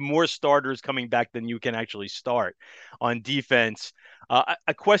actually have more starters coming back than you can actually start on defense.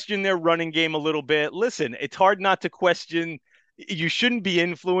 I question their running game a little bit. Listen, it's hard not to question. You shouldn't be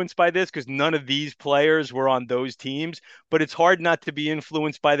influenced by this because none of these players were on those teams, but it's hard not to be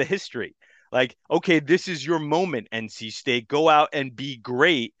influenced by the history. Like, okay, this is your moment, NC State. Go out and be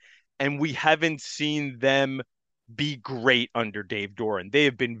great. And we haven't seen them be great under Dave Durant. They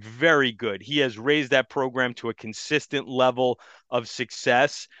have been very good. He has raised that program to a consistent level of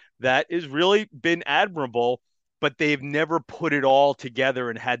success that has really been admirable, but they've never put it all together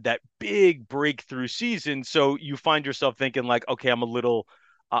and had that big breakthrough season. So you find yourself thinking like, okay, I'm going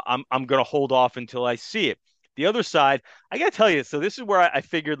to hold off until I see it. The other side, I got to tell you, so this is where I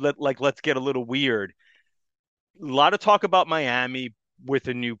figured let's get a little weird. A lot of talk about Miami with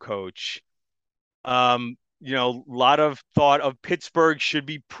a new coach. A lot of thought of Pittsburgh should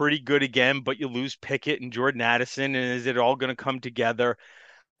be pretty good again, but you lose Pickett and Jordan Addison, and is it all going to come together?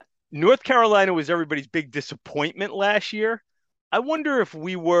 North Carolina was everybody's big disappointment last year. I wonder if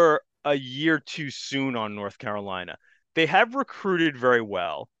we were a year too soon on North Carolina. They have recruited very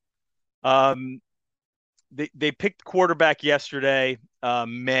well. They picked quarterback yesterday,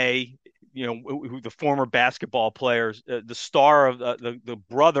 May, who the former basketball players, the star of the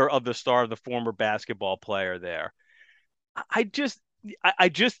brother of the star of the former basketball player there. I just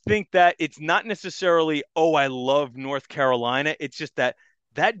think that it's not necessarily, oh, I love North Carolina. It's just that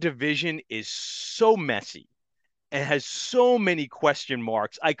division is so messy and has so many question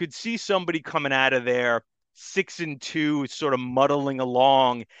marks. I could see somebody coming out of there 6-2, sort of muddling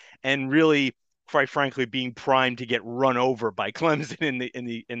along and really, quite frankly, being primed to get run over by Clemson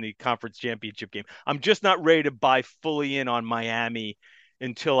in the conference championship game. I'm just not ready to buy fully in on Miami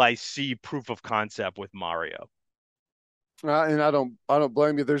until I see proof of concept with Mario. And I don't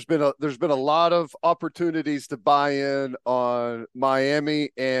blame you. There's been a lot of opportunities to buy in on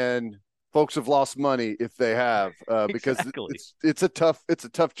Miami, and folks have lost money if they have, because exactly. it's a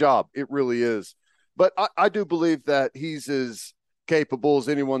tough job. It really is. But I do believe that he's as capable as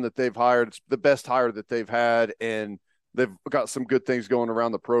anyone that they've hired. It's the best hire that they've had, and they've got some good things going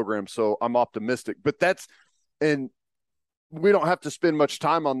around the program. So I'm optimistic. But and we don't have to spend much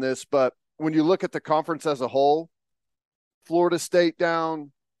time on this, but when you look at the conference as a whole, Florida State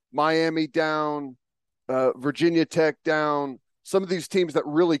down, Miami down, Virginia Tech down. Some of these teams that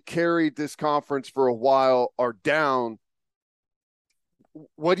really carried this conference for a while are down.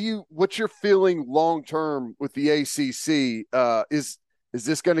 What's your feeling long term with the ACC? Is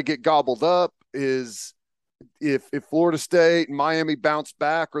this going to get gobbled up? If Florida State and Miami bounce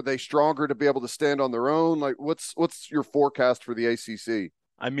back, are they stronger to be able to stand on their own? Like, what's your forecast for the ACC?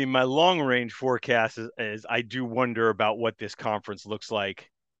 I mean, my long range forecast is I do wonder about what this conference looks like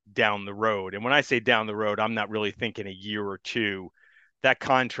down the road. And when I say down the road, I'm not really thinking a year or two. That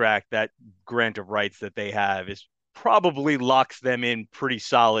contract, that grant of rights that they have is probably locks them in pretty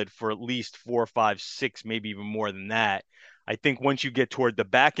solid for at least 4, 5, 6, maybe even more than that. I think once you get toward the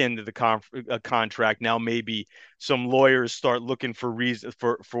back end of the contract, now maybe some lawyers start looking for reasons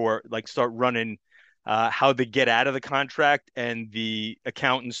for like start running how they get out of the contract, and the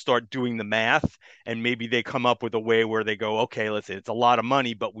accountants start doing the math, and maybe they come up with a way where they go, okay, listen, it's a lot of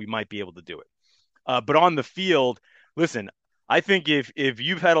money, but we might be able to do it. But on the field, listen, I think if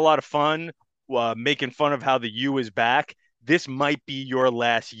you've had a lot of fun making fun of how the U is back, this might be your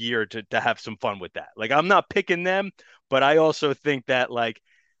last year to have some fun with that. Like, I'm not picking them, but I also think that, like,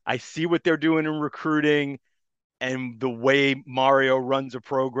 I see what they're doing in recruiting and the way Mario runs a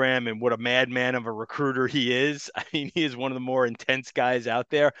program and what a madman of a recruiter he is. I mean, he is one of the more intense guys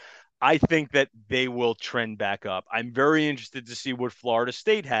out there. I think that they will trend back up. I'm very interested to see what Florida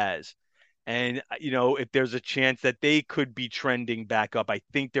State has. And, if there's a chance that they could be trending back up, I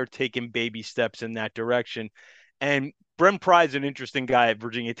think they're taking baby steps in that direction. And Brent Pry's an interesting guy at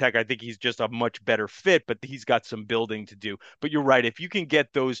Virginia Tech. I think he's just a much better fit, but he's got some building to do. But you're right. If you can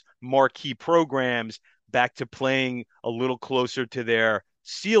get those marquee programs back to playing a little closer to their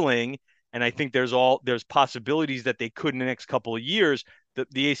ceiling, and I think there's possibilities that they could in the next couple of years,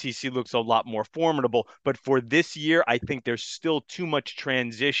 the ACC looks a lot more formidable. But for this year, I think there's still too much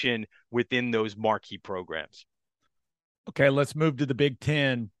transition within those marquee programs. Okay, let's move to the Big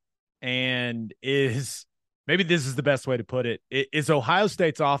Ten. And maybe this is the best way to put it. Is Ohio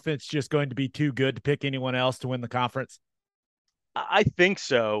State's offense just going to be too good to pick anyone else to win the conference? I think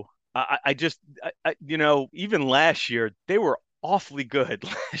so. I just, even last year, they were awfully good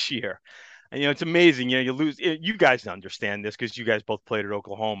last year. And, it's amazing. You lose. You guys understand this because you guys both played at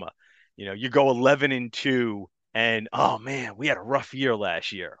Oklahoma. You go 11-2, and oh man, we had a rough year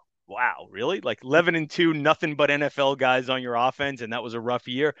last year. Wow, really? Like 11-2, nothing but NFL guys on your offense, and that was a rough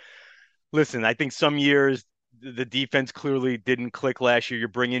year. Listen, I think some years the defense clearly didn't click last year. You're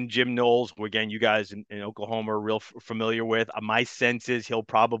bringing Jim Knowles, who, again, you guys in Oklahoma are real familiar with. My sense is he'll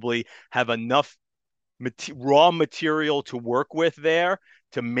probably have enough raw material to work with there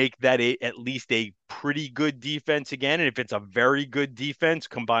to make that at least a pretty good defense again. And if it's a very good defense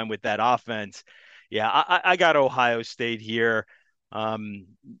combined with that offense, yeah, I got Ohio State here.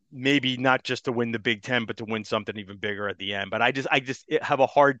 Maybe not just to win the Big Ten, but to win something even bigger at the end. But I just have a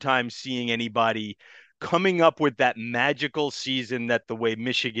hard time seeing anybody coming up with that magical season that the way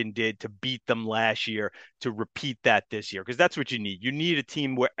Michigan did to beat them last year, to repeat that this year, because that's what you need. You need a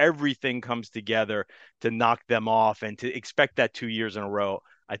team where everything comes together to knock them off, and to expect that 2 years in a row,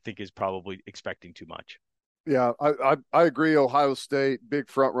 I think is probably expecting too much. Yeah, I agree. Ohio State, big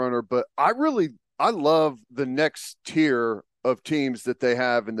front runner, but I love the next tier of teams that they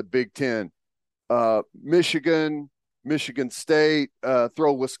have in the Big Ten. Michigan State,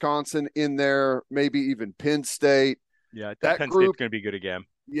 throw Wisconsin in there, maybe even Penn State. Yeah, that Penn State's going to be good again.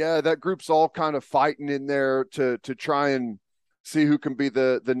 Yeah, that group's all kind of fighting in there to try and see who can be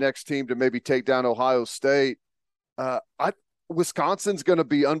the next team to maybe take down Ohio State. Wisconsin's going to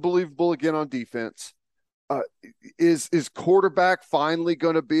be unbelievable again on defense. Is quarterback finally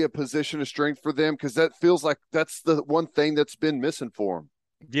going to be a position of strength for them? Because that feels like that's the one thing that's been missing for them.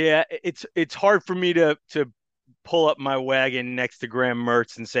 Yeah, it's hard for me to pull up my wagon next to Graham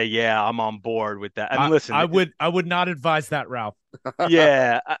Mertz and say, yeah, I'm on board with that. I mean, listen, I would not advise that, Ralph.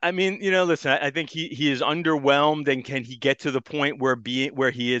 Yeah, I mean, listen, I think he is underwhelmed, and can he get to the point where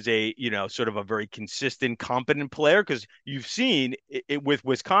he is a, sort of a very consistent, competent player? Because you've seen it with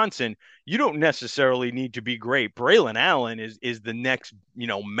Wisconsin, you don't necessarily need to be great. Braylon Allen is the next,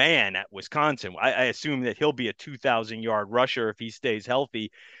 man at Wisconsin. I assume that he'll be a 2,000-yard rusher if he stays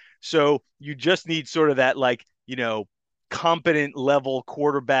healthy. So you just need sort of that, like, competent level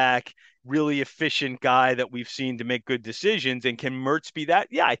quarterback, really efficient guy that we've seen to make good decisions. And can Mertz be that?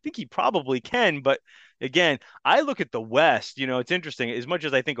 Yeah, I think he probably can. But again, I look at the West, it's interesting. As much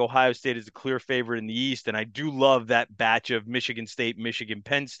as I think Ohio State is a clear favorite in the East, and I do love that batch of Michigan State, Michigan,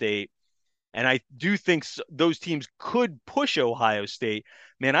 Penn State, and I do think those teams could push Ohio State.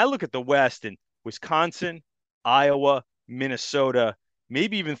 Man, I look at the West and Wisconsin, Iowa, Minnesota,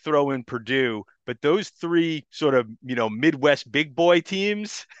 maybe even throw in Purdue, but those three sort of, Midwest big boy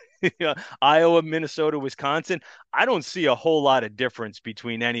teams, Iowa, Minnesota, Wisconsin, I don't see a whole lot of difference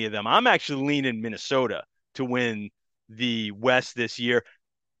between any of them. I'm actually leaning Minnesota to win the West this year.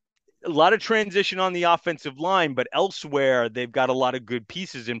 A lot of transition on the offensive line, but elsewhere they've got a lot of good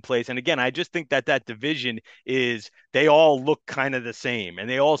pieces in place. And again, I just think that division they all look kind of the same, and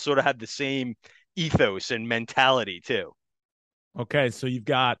they all sort of have the same ethos and mentality too. Okay, so you've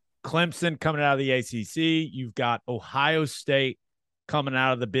got Clemson coming out of the ACC. You've got Ohio State coming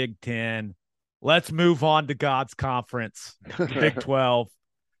out of the Big Ten. Let's move on to God's conference, the Big 12.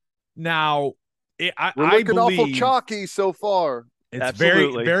 Now, We're I looking awful believe chalky so far. it's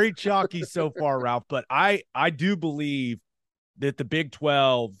Absolutely. very, very chalky so far, Ralph. But I do believe that the Big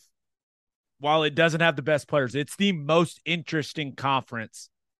 12, while it doesn't have the best players, it's the most interesting conference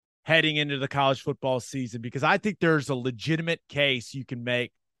heading into the college football season, because I think there's a legitimate case you can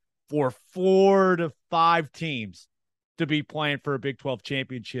make for 4 to 5 teams to be playing for a Big 12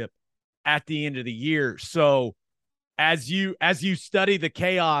 championship at the end of the year. So as you study the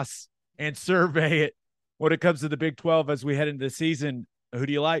chaos and survey it when it comes to the Big 12 as we head into the season, who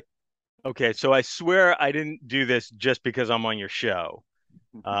do you like? Okay, so I swear I didn't do this just because I'm on your show.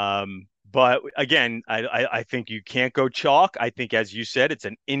 But again, I think you can't go chalk. I think, as you said, it's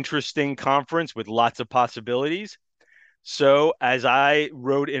an interesting conference with lots of possibilities. So, as I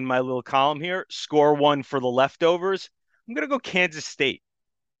wrote in my little column here, score one for the leftovers. I'm going to go Kansas State.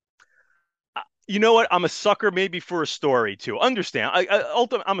 You know what? I'm a sucker maybe for a story too. Understand?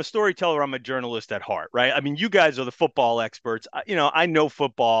 Ultimately, I'm a storyteller. I'm a journalist at heart, right? I mean, you guys are the football experts. I know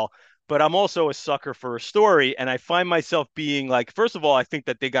football, but I'm also a sucker for a story. And I find myself being like, first of all, I think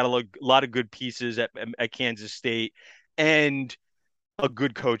that they got a lot of good pieces at Kansas State and a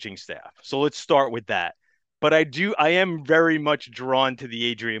good coaching staff. So let's start with that. But I am very much drawn to the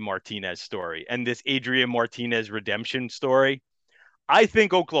Adrian Martinez story and this Adrian Martinez redemption story. I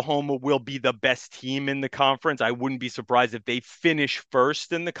think Oklahoma will be the best team in the conference. I wouldn't be surprised if they finish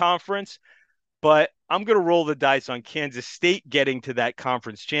first in the conference, but I'm going to roll the dice on Kansas State getting to that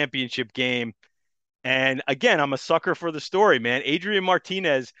conference championship game. And again, I'm a sucker for the story, man. Adrian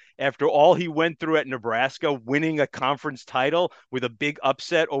Martinez, after all he went through at Nebraska, winning a conference title with a big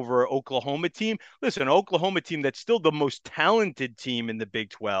upset over an Oklahoma team. Listen, an Oklahoma team that's still the most talented team in the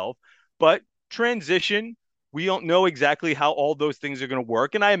Big 12, but transition. We don't know exactly how all those things are going to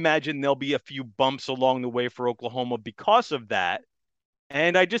work. And I imagine there'll be a few bumps along the way for Oklahoma because of that.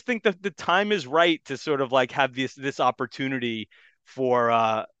 And I just think that the time is right to sort of like have this opportunity for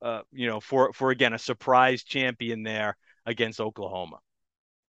for again a surprise champion there against Oklahoma.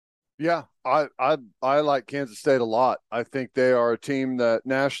 Yeah, I like Kansas State a lot. I think they are a team that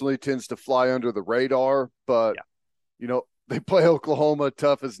nationally tends to fly under the radar, but they play Oklahoma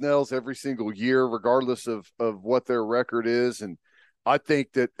tough as nails every single year, regardless of what their record is. And I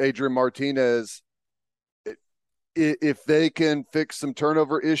think that Adrian Martinez, if they can fix some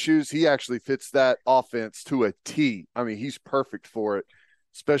turnover issues, he actually fits that offense to a T. I mean, he's perfect for it,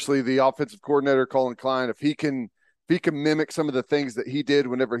 especially the offensive coordinator, Colin Klein. If he can mimic some of the things that he did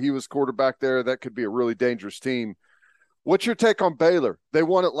whenever he was quarterback there, that could be a really dangerous team. What's your take on Baylor? They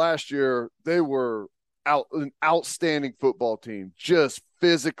won it last year. They were an outstanding football team, just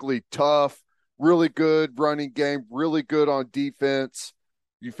physically tough, really good running game, really good on defense.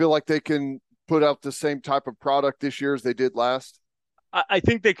 You feel like they can put out the same type of product this year as they did last? I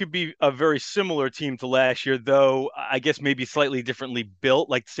think they could be a very similar team to last year, though I guess maybe slightly differently built,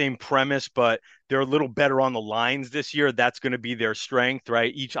 like same premise, but they're a little better on the lines this year. That's going to be their strength,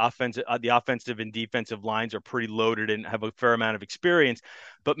 right? Each offensive, the offensive and defensive lines are pretty loaded and have a fair amount of experience.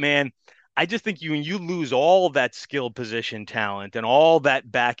 But man, I just think when you lose all that skill position talent and all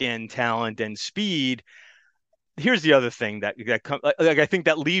that back end talent and speed, here's the other thing that I think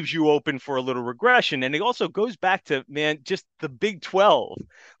that leaves you open for a little regression. And it also goes back to, man, just the Big 12.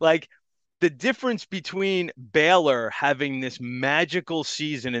 Like the difference between Baylor having this magical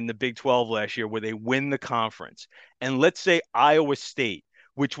season in the Big 12 last year where they win the conference, and let's say Iowa State,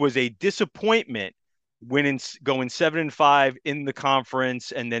 which was a disappointment, going 7-5 in the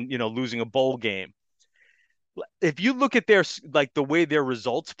conference and then, losing a bowl game. If you look at the way their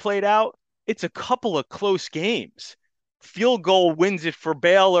results played out, it's a couple of close games. Field goal wins it for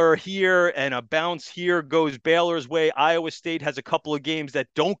Baylor here, and a bounce here goes Baylor's way. Iowa State has a couple of games that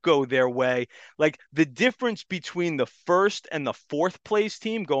don't go their way. Like the difference between the first and the fourth place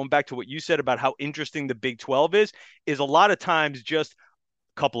team, going back to what you said about how interesting the Big 12 is a lot of times just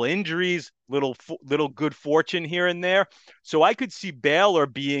a couple of injuries, little good fortune here and there. So I could see Baylor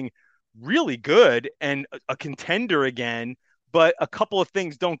being really good and a contender again, but a couple of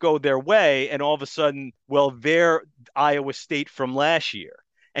things don't go their way, and all of a sudden, well, they're Iowa State from last year,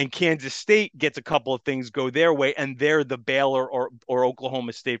 and Kansas State gets a couple of things go their way, and they're the Baylor or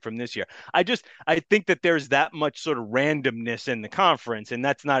Oklahoma State from this year. I think that there's that much sort of randomness in the conference, and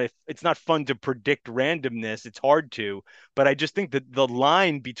it's not fun to predict randomness. It's hard to, but I just think that the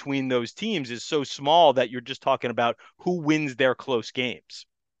line between those teams is so small that you're just talking about who wins their close games.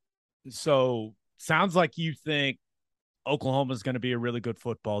 So sounds like you think Oklahoma is going to be a really good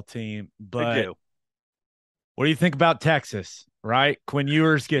football team, but what do you think about Texas? right? Quinn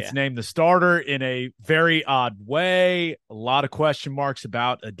Ewers gets named the starter in a very odd way. A lot of question marks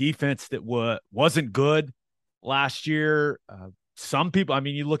about a defense that wasn't good last year. Some people, I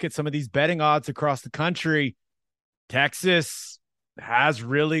mean, you look at some of these betting odds across the country, Texas has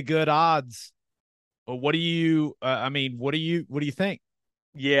really good odds. But what do you, what do you think?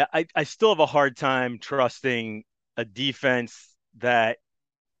 Yeah, I still have a hard time trusting a defense that,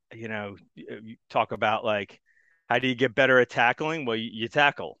 you talk about like, how do you get better at tackling? Well, you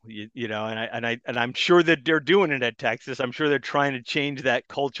tackle, and I'm sure that they're doing it at Texas. I'm sure they're trying to change that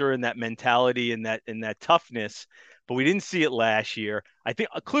culture and that mentality and that toughness, but we didn't see it last year. I think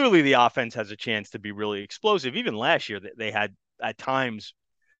clearly the offense has a chance to be really explosive. Even last year, they had at times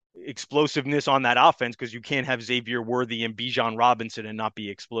explosiveness on that offense because you can't have Xavier Worthy and Bijan Robinson and not be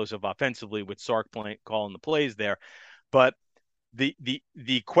explosive offensively with Sark calling the plays there. But the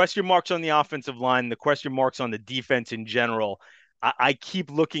question marks on the offensive line, the question marks on the defense in general, I keep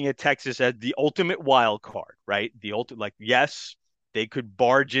looking at Texas as the ultimate wild card, right? The ultimate, like, yes, they could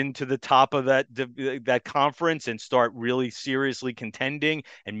barge into the top of that conference and start really seriously contending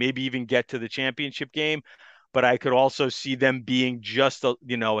and maybe even get to the championship game. But I could also see them being just a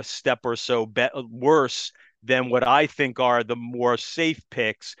step or so worse than what I think are the more safe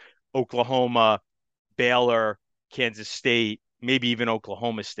picks: Oklahoma, Baylor, Kansas State, maybe even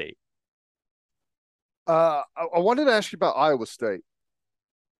Oklahoma State. I wanted to ask you about Iowa State.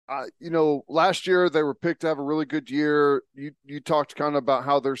 Last year they were picked to have a really good year. You talked kind of about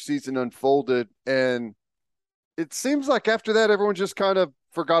how their season unfolded, and it seems like after that everyone just kind of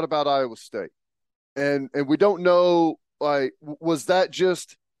forgot about Iowa State. And we don't know, like, was that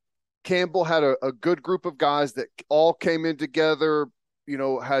just Campbell had a good group of guys that all came in together,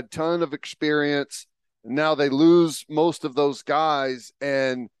 had ton of experience. Now they lose most of those guys,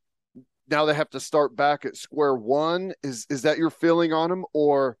 and now they have to start back at square one. Is that your feeling on them,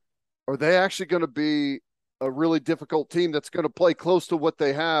 or are they actually going to be a really difficult team that's going to play close to what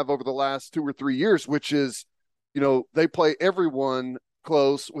they have over the last 2 or 3 years, which is, they play everyone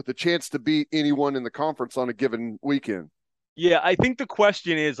close with a chance to beat anyone in the conference on a given weekend? Yeah, I think the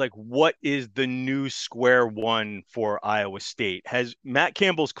question is, like, what is the new square one for Iowa State? Has Matt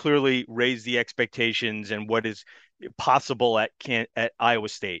Campbell's clearly raised the expectations and what is possible at Iowa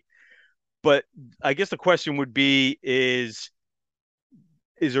State? But I guess the question would be, is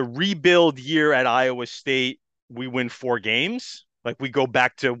a rebuild year at Iowa State, we win 4 games? Like, we go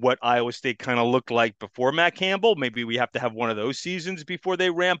back to what Iowa State kind of looked like before Matt Campbell. Maybe we have to have one of those seasons before they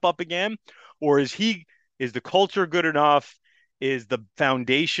ramp up again. Or is the culture good enough? Is the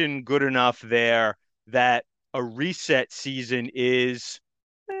foundation good enough there that a reset season is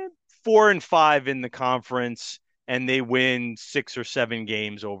 4-5 in the conference and they win 6 or 7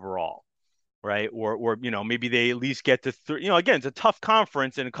 games overall? Right. Or maybe they at least get to, again, it's a tough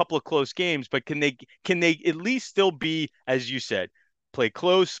conference and a couple of close games, but can they at least still be, as you said, play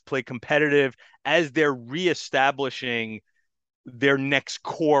close, play competitive as they're reestablishing their next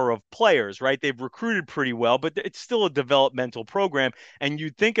core of players, right? They've recruited pretty well, but it's still a developmental program. And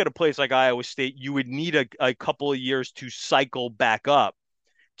you'd think at a place like Iowa State, you would need a couple of years to cycle back up,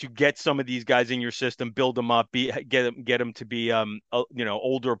 to get some of these guys in your system, build them up, get them to be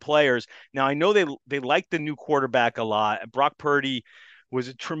older players. Now, I know they like the new quarterback a lot. Brock Purdy was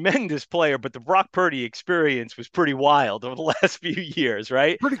a tremendous player, but the Brock Purdy experience was pretty wild over the last few years,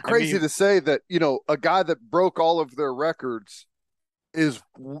 right? Pretty crazy to say that, a guy that broke all of their records is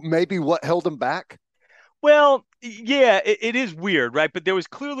maybe what held him back. Well, yeah, it is weird, right? But there was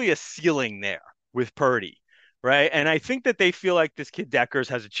clearly a ceiling there with Purdy. Right. And I think that they feel like this kid Deckers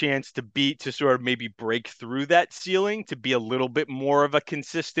has a chance to sort of maybe break through that ceiling, to be a little bit more of a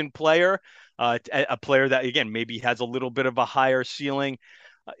consistent player, a player that, again, maybe has a little bit of a higher ceiling.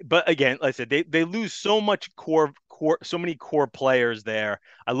 But again, like I said, they lose so many core players there.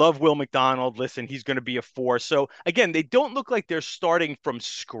 I love Will McDonald. Listen, he's going to be a force. So again, they don't look like they're starting from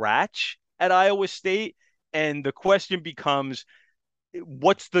scratch at Iowa State. And the question becomes,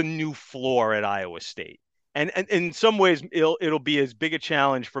 what's the new floor at Iowa State? And in some ways, it'll be as big a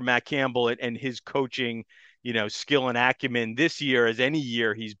challenge for Matt Campbell and his coaching, skill and acumen this year as any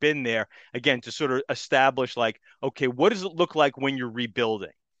year he's been there, again, to sort of establish, like, okay, what does it look like when you're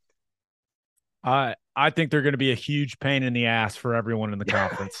rebuilding? I think they're going to be a huge pain in the ass for everyone in the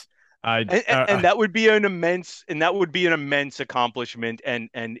conference. And that would be an immense accomplishment. And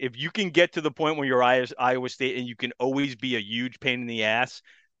if you can get to the point where you're Iowa State and you can always be a huge pain in the ass,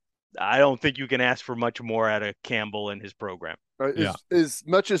 I don't think you can ask for much more out of Campbell and his program. As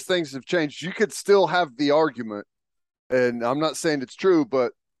much as things have changed, you could still have the argument, and I'm not saying it's true,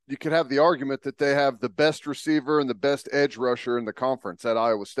 but you could have the argument that they have the best receiver and the best edge rusher in the conference at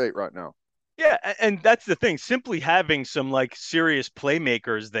Iowa State right now. Yeah, and that's the thing. Simply having some like serious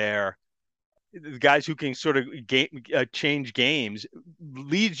playmakers there, guys who can sort of change games,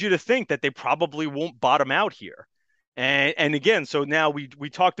 leads you to think that they probably won't bottom out here. And again, so now we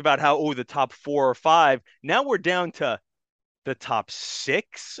talked about how the top 4 or 5. Now we're down to the top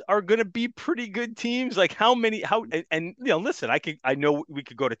 6 are going to be pretty good teams. Like and listen, I know we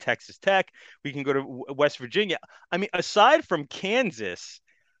could go to Texas Tech, we can go to West Virginia. I mean, aside from Kansas,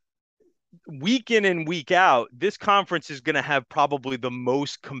 week in and week out, this conference is going to have probably the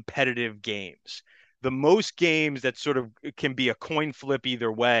most competitive games, the most games that sort of can be a coin flip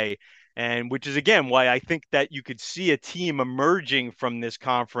either way. And which is, again, why I think that you could see a team emerging from this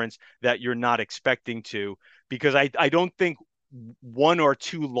conference that you're not expecting to, because I don't think 1 or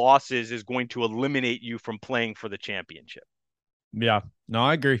 2 losses is going to eliminate you from playing for the championship. Yeah, no,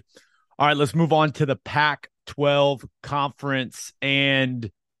 I agree. All right, let's move on to the Pac-12 conference.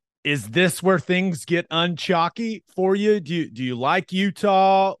 And is this where things get unchalky for you? Do you like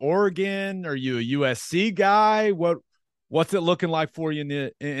Utah, Oregon? Are you a USC guy? What's it looking like for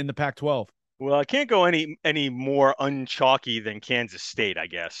you in the Pac-12? Well, I can't go any more unchalky than Kansas State, I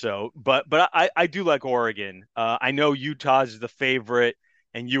guess. So, but I do like Oregon. I know Utah's the favorite,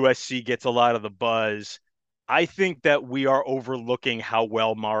 and USC gets a lot of the buzz. I think that we are overlooking how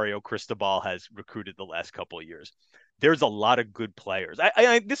well Mario Cristobal has recruited the last couple of years. There's a lot of good players.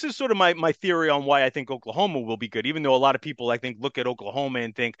 This is sort of my theory on why I think Oklahoma will be good, even though a lot of people, I think, look at Oklahoma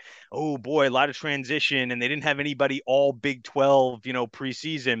and think, oh boy, a lot of transition, and they didn't have anybody all Big 12,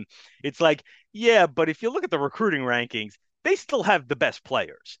 preseason. It's like, yeah, but if you look at the recruiting rankings, they still have the best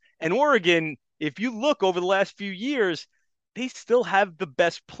players. And Oregon, if you look over the last few years, they still have the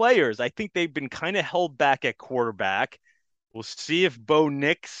best players. I think they've been kind of held back at quarterback. We'll see if Bo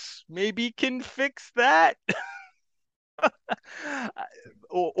Nix maybe can fix that.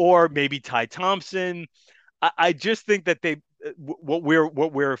 or maybe Ty Thompson. I just think that what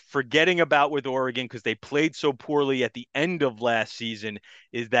we're forgetting about with Oregon, because they played so poorly at the end of last season,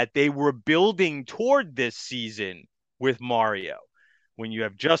 is that they were building toward this season with Mario. When you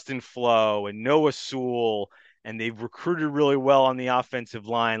have Justin Flo and Noah Sewell, and they've recruited really well on the offensive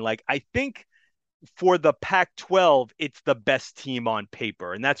line, like I think for the Pac-12, it's the best team on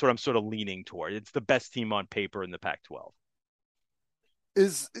paper. And that's what I'm sort of leaning toward. It's the best team on paper in the Pac-12.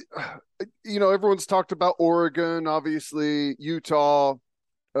 Everyone's talked about Oregon, obviously Utah,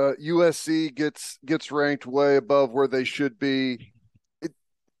 USC gets ranked way above where they should be.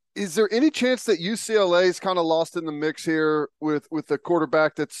 Is there any chance that UCLA is kind of lost in the mix here with the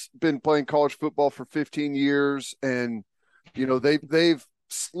quarterback that's been playing college football for 15 years, and they've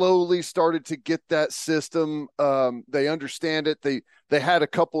slowly started to get that system. They understand it. They had a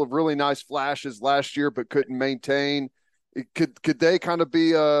couple of really nice flashes last year, but couldn't maintain. Could they kind of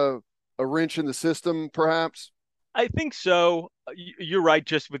be a wrench in the system, perhaps? I think so. You're right,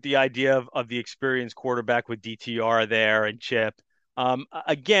 just with the idea of the experienced quarterback with DTR there and Chip.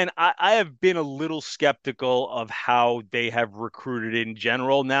 Again, I have been a little skeptical of how they have recruited in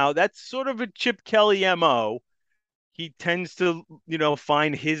general. Now, that's sort of a Chip Kelly MO. He tends to,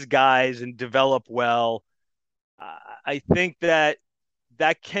 find his guys and develop well. I think that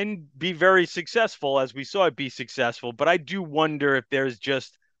can be very successful, as we saw it be successful. But I do wonder if there's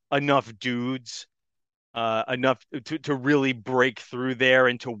just enough dudes, enough to really break through there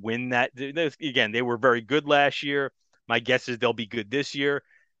and to win that. Again, they were very good last year. My guess is they'll be good this year.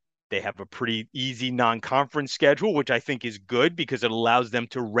 They have a pretty easy non-conference schedule, which I think is good because it allows them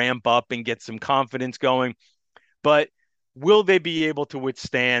to ramp up and get some confidence going. But will they be able to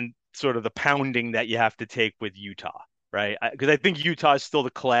withstand sort of the pounding that you have to take with Utah, right? Because I think Utah is still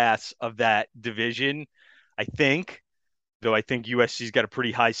the class of that division, I think. Though I think USC's got a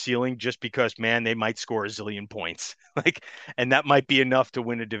pretty high ceiling just because, man, they might score a zillion points. And that might be enough to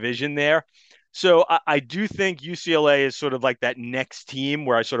win a division there. So I do think UCLA is sort of like that next team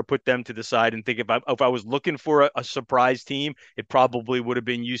where I sort of put them to the side and think if I was looking for a surprise team, it probably would have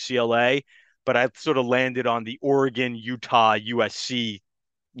been UCLA. But I sort of landed on the Oregon, Utah, USC,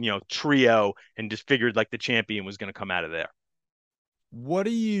 trio, and just figured like the champion was going to come out of there. What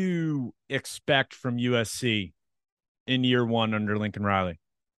do you expect from USC in year one under Lincoln Riley?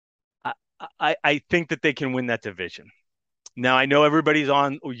 I think that they can win that division. Now, I know everybody's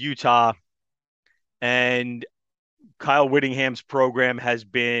on Utah, and Kyle Whittingham's program has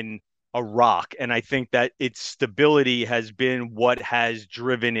been a rock. And I think that its stability has been what has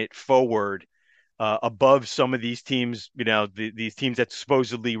driven it forward above some of these teams, these teams that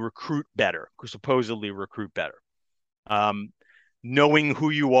supposedly recruit better. knowing who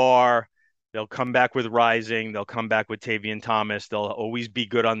you are. They'll come back with Rising. They'll come back with Tavian Thomas. They'll always be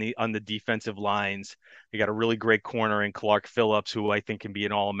good on the defensive lines. They got a really great corner in Clark Phillips, who I think can be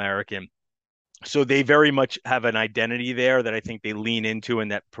an All-American. So they very much have an identity there that I think they lean into,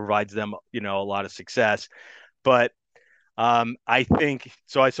 and that provides them, a lot of success. But I think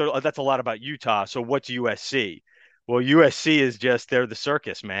so. That's a lot about Utah. So what's USC? Well, USC is just they're the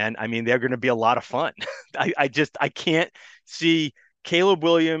circus, man. I mean, they're going to be a lot of fun. I can't see Caleb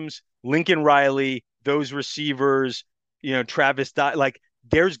Williams, Lincoln Riley, those receivers, Travis like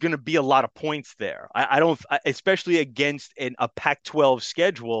there's going to be a lot of points there. I don't, especially against a Pac-12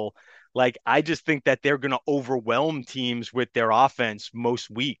 schedule. Like, I just think that they're going to overwhelm teams with their offense most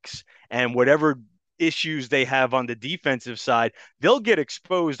weeks, and whatever issues they have on the defensive side, they'll get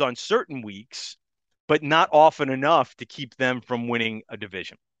exposed on certain weeks, but not often enough to keep them from winning a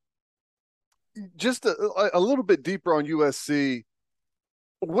division. Just a little bit deeper on USC.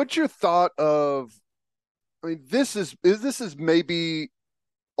 What's your thought of? I mean, this is maybe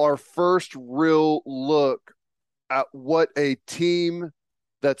our first real look at what a team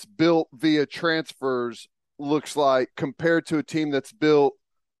that's built via transfers looks like compared to a team that's built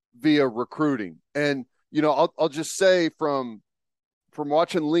via recruiting. And I'll just say from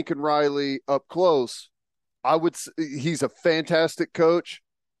watching Lincoln Riley up close, he's a fantastic coach.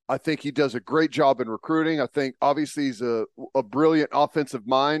 I think he does a great job in recruiting. I think obviously he's a brilliant offensive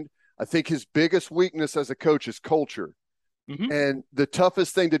mind. I think his biggest weakness as a coach is culture. Mm-hmm. And the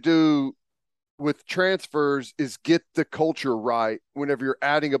toughest thing to do with transfers is get the culture right whenever you're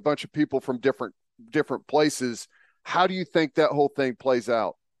adding a bunch of people from different places. How do you think that whole thing plays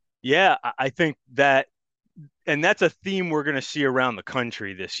out? Yeah, I think that, and that's a theme we're going to see around the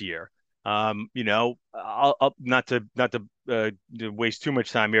country this year. I'll not to waste too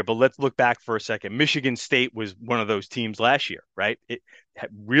much time here, but let's look back for a second. Michigan State was one of those teams last year, right? It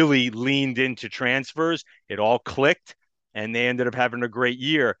really leaned into transfers. It all clicked, and they ended up having a great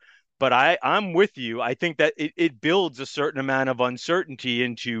year. But I'm with you. I think that it builds a certain amount of uncertainty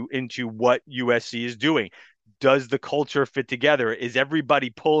into what USC is doing. Does the culture fit together? Is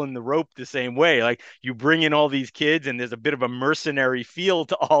everybody pulling the rope the same way? Like, you bring in all these kids and there's a bit of a mercenary feel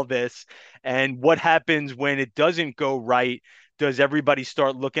to all this. And what happens when it doesn't go right? Does everybody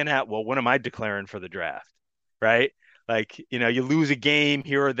start looking at, well, what am I declaring for the draft? Right? Like, you lose a game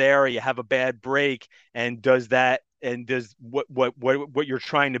here or there, or you have a bad break. And does what you're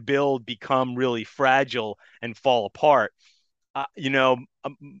trying to build become really fragile and fall apart?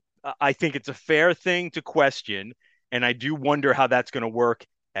 I think it's a fair thing to question, and I do wonder how that's going to work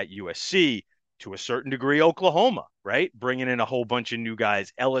at USC, to a certain degree. Oklahoma, right? Bringing in a whole bunch of new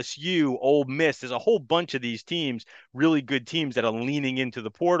guys. LSU, Ole Miss, there's a whole bunch of these teams, really good teams that are leaning into the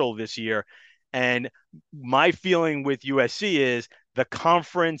portal this year. And my feeling with USC is the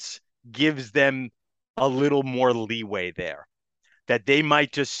conference gives them a little more leeway there, that they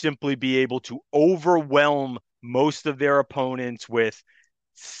might just simply be able to overwhelm most of their opponents with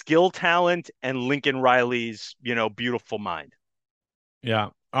skill, talent, and Lincoln Riley's, beautiful mind. Yeah.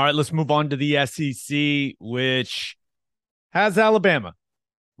 All right, let's move on to the SEC, which has Alabama,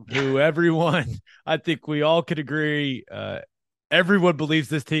 who everyone, I think we all could agree, everyone believes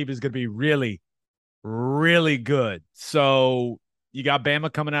this team is going to be really, really good. So you got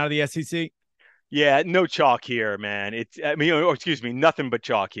Bama coming out of the SEC? Yeah, no chalk here, man. Nothing but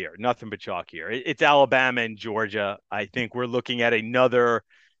chalk here. Nothing but chalk here. It's Alabama and Georgia. I think we're looking at another,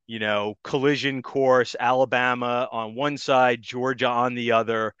 collision course. Alabama on one side, Georgia on the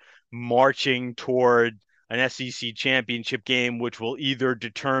other, marching toward an SEC championship game, which will either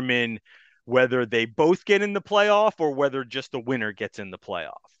determine whether they both get in the playoff or whether just the winner gets in the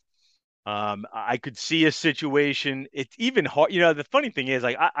playoff. I could see a situation. It's even hard. The funny thing is,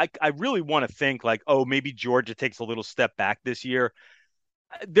 like, I really want to think like, oh, maybe Georgia takes a little step back this year.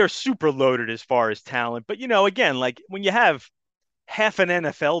 They're super loaded as far as talent, but again, like, when you have half an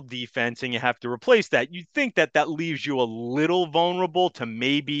NFL defense and you have to replace that, you think that leaves you a little vulnerable to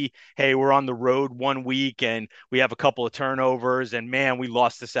maybe, hey, we're on the road one week and we have a couple of turnovers and man, we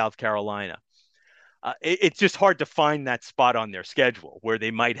lost to South Carolina. It's just hard to find that spot on their schedule where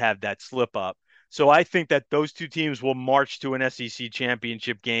they might have that slip up. So I think that those two teams will march to an SEC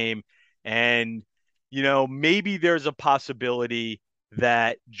championship game. And, maybe there's a possibility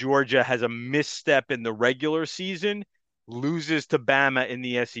that Georgia has a misstep in the regular season, loses to Bama in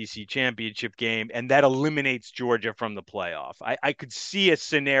the SEC championship game, and that eliminates Georgia from the playoff. I could see a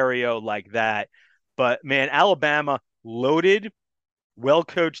scenario like that. But, man, Alabama loaded, well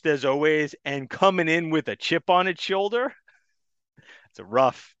coached as always, and coming in with a chip on its shoulder. It's a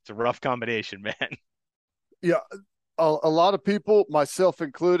rough combination, man. Yeah, a lot of people, myself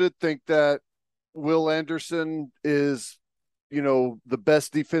included, think that Will Anderson is, the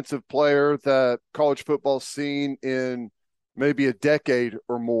best defensive player that college football's seen in maybe a decade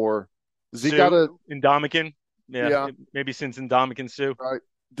or more. Does he got a Indomitian? Yeah, maybe since Indomitian Sue. right?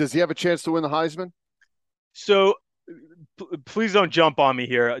 Does he have a chance to win the Heisman? So please don't jump on me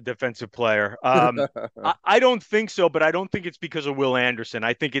here, a defensive player. I don't think so, but I don't think it's because of Will Anderson.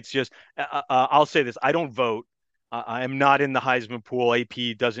 I think it's just, I'll say this. I don't vote. I am not in the Heisman pool.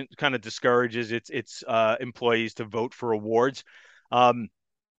 AP doesn't kind of discourages its employees to vote for awards. And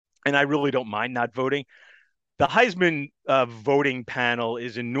I really don't mind not voting. The Heisman voting panel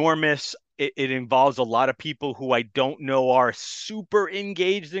is enormous. It involves a lot of people who I don't know are super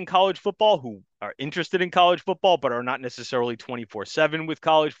engaged in college football, who are interested in college football, but are not necessarily 24/7 with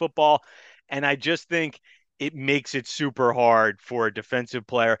college football. And I just think it makes it super hard for a defensive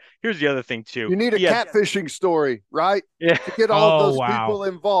player. Here's the other thing, too. You need a catfishing story, right? Yeah. To get all of those people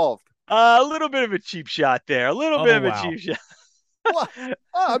involved. A little bit of a cheap shot there. A little bit of a cheap shot. Well,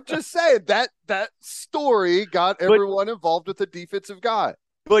 I'm just saying that story got everyone involved with the defensive guy.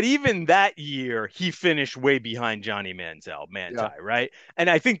 But even that year, he finished way behind Johnny Manti, right? And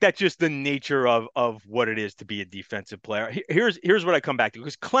I think that's just the nature of what it is to be a defensive player. Here's what I come back to,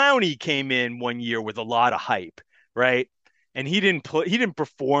 because Clowney came in one year with a lot of hype, right? And he didn't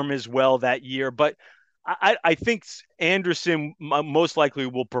perform as well that year, but I think Anderson most likely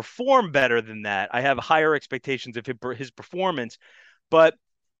will perform better than that. I have higher expectations of his performance, but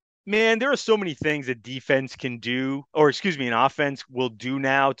man, there are so many things that defense can do, or an offense will do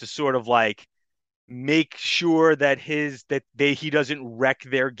now to sort of like make sure that he doesn't wreck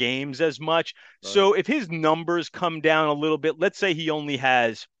their games as much. Right. So if his numbers come down a little bit, let's say he only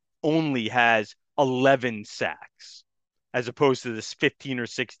has 11 sacks as opposed to this 15 or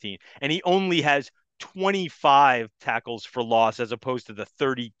 16, and he only has 25 tackles for loss as opposed to the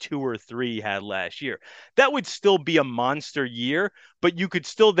 32 or 3 he had last year. That would still be a monster year, but you could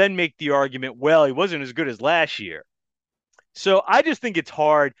still then make the argument, well, he wasn't as good as last year. So I just think it's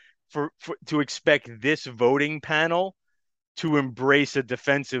hard to expect this voting panel to embrace a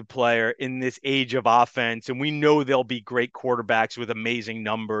defensive player in this age of offense. And we know there'll be great quarterbacks with amazing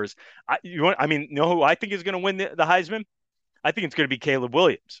numbers. You know who I think is going to win the Heisman? I think it's going to be Caleb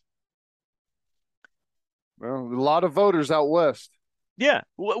Williams. Well, a lot of voters out west. Yeah,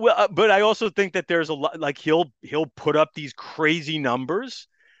 well, but I also think that there's a lot, like he'll put up these crazy numbers.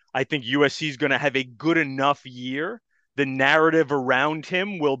 I think USC is going to have a good enough year. The narrative around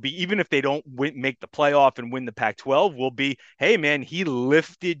him will be, even if they don't make the playoff and win the Pac-12, will be, hey man, he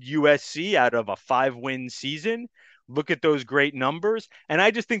lifted USC out of a 5-win season. Look at those great numbers. And I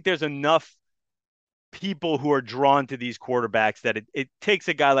just think there's enough people who are drawn to these quarterbacks that it takes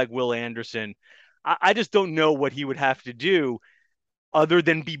a guy like Will Anderson. I just don't know what he would have to do other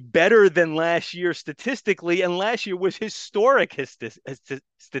than be better than last year statistically, and last year was historic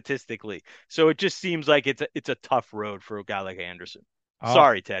statistically. So it just seems like it's a tough road for a guy like Anderson.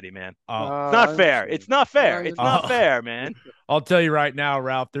 Sorry, Teddy, man. It's not fair. It's not fair. It's not fair, man. I'll tell you right now,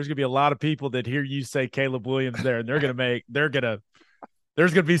 Ralph, there's going to be a lot of people that hear you say Caleb Williams there, and there's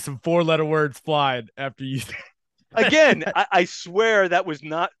going to be some 4-letter words flying after you. Again, I swear that was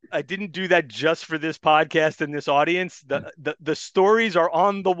not, I didn't do that just for this podcast and this audience. The stories are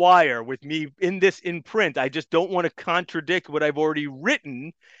on the wire with me in print. I just don't want to contradict what I've already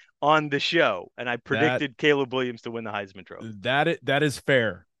written on the show. And I predicted Caleb Williams to win the Heisman Trophy. That is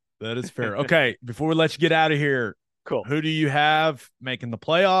fair. That is fair. Okay. Before we let you get out of here, cool. Who do you have making the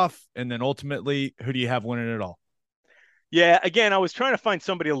playoff? And then ultimately, who do you have winning it all? Yeah, again, I was trying to find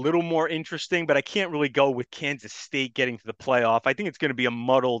somebody a little more interesting, but I can't really go with Kansas State getting to the playoff. I think it's going to be a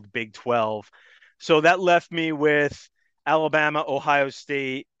muddled Big 12. So that left me with Alabama, Ohio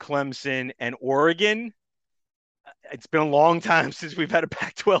State, Clemson, and Oregon. It's been a long time since we've had a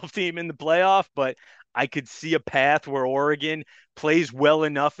Pac-12 team in the playoff, but I could see a path where Oregon plays well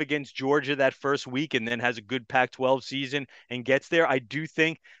enough against Georgia that first week and then has a good Pac-12 season and gets there. I do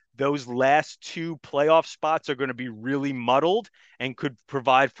think those last 2 playoff spots are going to be really muddled and could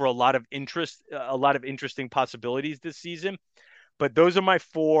provide for a lot of interesting possibilities this season. But those are my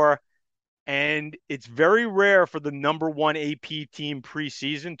 4. And it's very rare for the number 1 AP team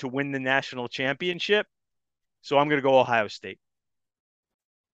preseason to win the national championship. So I'm going to go Ohio State.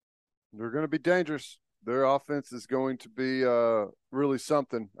 They're going to be dangerous. Their offense is going to be really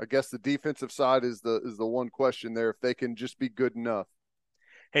something. I guess the defensive side is the one question there, if they can just be good enough.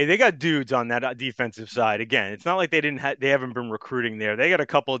 Hey, they got dudes on that defensive side. Again, it's not like they haven't been recruiting there. They got a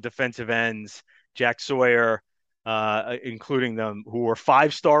couple of defensive ends, Jack Sawyer, including them, who were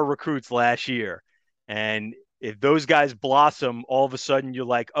 5-star recruits last year. And If those guys blossom, all of a sudden you're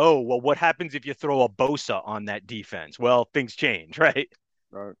like, oh, well, what happens if you throw a Bosa on that defense? Well, things change, right?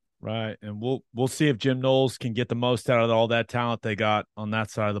 Right. Right. And we'll see if Jim Knowles can get the most out of all that talent they got on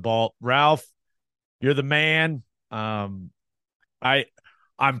that side of the ball. Ralph, you're the man. I'm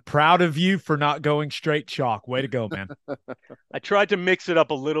proud of you for not going straight chalk. Way to go, man. I tried to mix it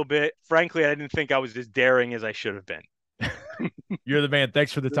up a little bit. Frankly, I didn't think I was as daring as I should have been. You're the man.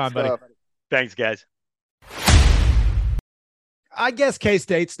 Thanks for the time, buddy. Thanks, guys. I guess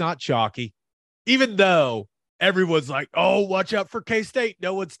K-State's not chalky, even though everyone's like, oh, watch out for K-State.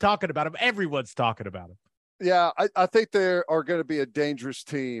 No one's talking about him. Everyone's talking about him. Yeah, I think they are going to be a dangerous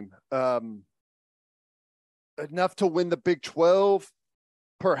team. Enough to win the Big 12,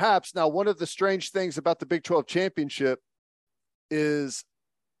 perhaps. Now, one of the strange things about the Big 12 championship is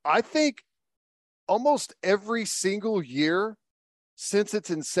I think almost every single year since its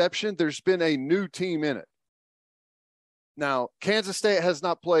inception, there's been a new team in it. Now, Kansas State has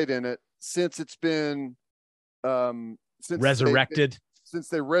not played in it since it's been resurrected. Since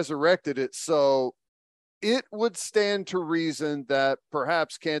they resurrected it. So it would stand to reason that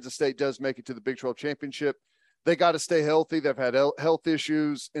perhaps Kansas State does make it to the Big 12 championship. They got to stay healthy. They've had health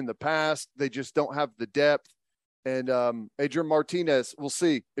issues in the past. They just don't have the depth. And Adrian Martinez, we'll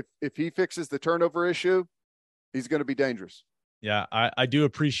see if he fixes the turnover issue, he's going to be dangerous. Yeah, I do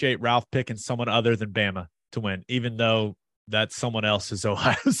appreciate Ralph picking someone other than Bama to win, even though that someone else is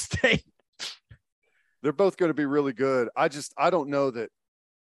Ohio State. They're both going to be really good. I don't know that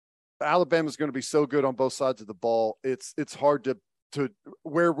Alabama's going to be so good on both sides of the ball. It's hard to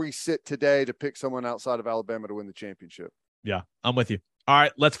where we sit today to pick someone outside of Alabama to win the championship. Yeah, I'm with you. All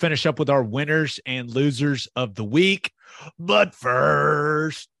right, let's finish up with our winners and losers of the week. But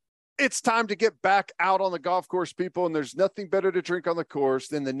first, it's time to get back out on the golf course, people. And there's nothing better to drink on the course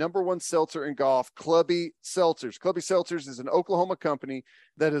than the number one seltzer in golf, Clubby Seltzers. Clubby Seltzers is an Oklahoma company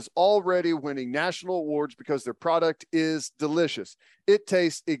that is already winning national awards because their product is delicious. It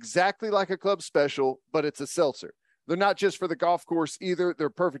tastes exactly like a club special, but it's a seltzer. They're not just for the golf course either. They're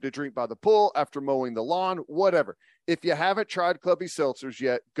perfect to drink by the pool, after mowing the lawn, whatever. If you haven't tried Clubby Seltzers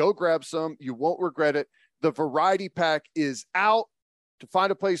yet, go grab some. You won't regret it. The variety pack is out. To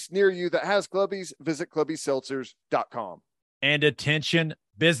find a place near you that has Clubbies, visit clubbyseltzers.com. And attention,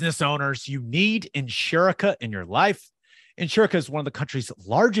 business owners, you need Insurica in your life. Insurica is one of the country's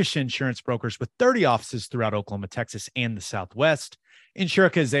largest insurance brokers with 30 offices throughout Oklahoma, Texas, and the Southwest.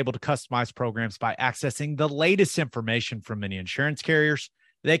 Insurica is able to customize programs by accessing the latest information from many insurance carriers.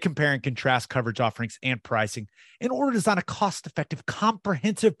 They compare and contrast coverage offerings and pricing in order to design a cost-effective,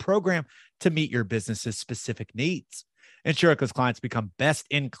 comprehensive program to meet your business's specific needs. Insurica's clients become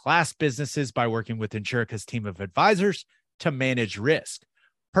best-in-class businesses by working with Insurica's team of advisors to manage risk.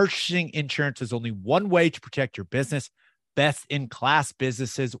 Purchasing insurance is only one way to protect your business. Best-in-class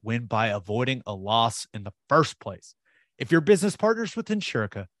businesses win by avoiding a loss in the first place. If your business partners with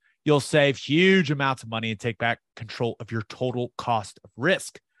Insurica, you'll save huge amounts of money and take back control of your total cost of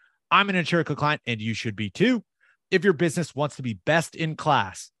risk. I'm an Insurica client, and you should be too. If your business wants to be best in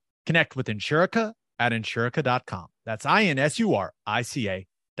class, connect with Insurica at Insurica.com. That's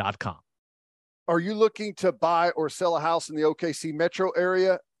INSURICA.com. Are you looking to buy or sell a house in the OKC metro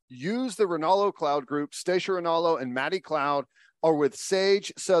area? Use the Ronaldo Cloud Group. Stacia Ronaldo and Maddie Cloud are with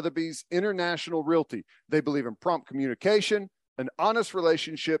Sage Sotheby's International Realty. They believe in prompt communication, an honest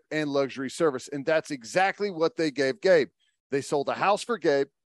relationship, and luxury service. And that's exactly what they gave Gabe. They sold a house for Gabe.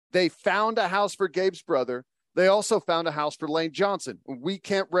 They found a house for Gabe's brother. They also found a house for Lane Johnson. We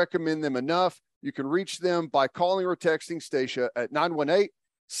can't recommend them enough. You can reach them by calling or texting Stacia at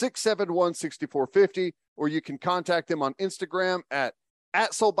 918-671-6450, or you can contact them on Instagram at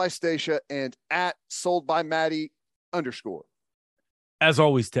 @soldbystacia and @soldbymaddie_. As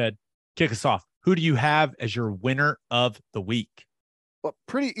always, Ted, kick us off. Who do you have as your winner of the week? Well,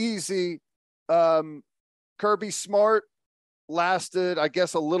 pretty easy. Kirby Smart lasted, I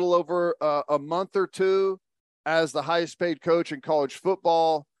guess, a little over a month or two as the highest paid coach in college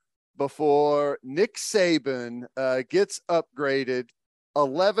football before Nick Saban gets upgraded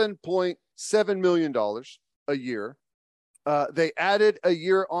 $11.7 million a year. They added a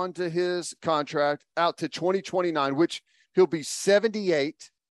year onto his contract out to 2029, which he'll be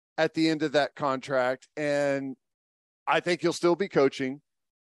 78 at the end of that contract. And I think he'll still be coaching.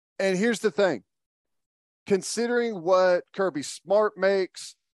 And here's the thing, considering what Kirby Smart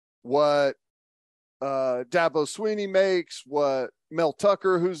makes, what Dabo Sweeney makes, what Mel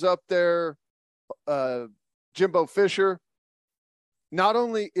Tucker, who's up there, Jimbo Fisher, not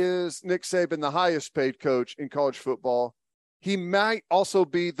only is Nick Saban the highest paid coach in college football, he might also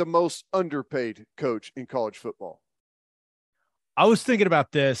be the most underpaid coach in college football. I was thinking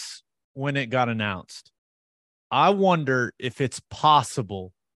about this when it got announced. I wonder if it's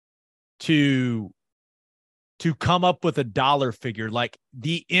possible to come up with a dollar figure, like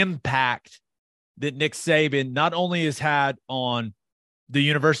the impact that Nick Saban not only has had on the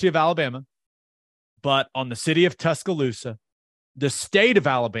University of Alabama, but on the city of Tuscaloosa, the state of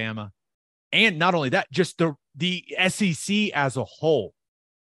Alabama, and not only that, just the SEC as a whole.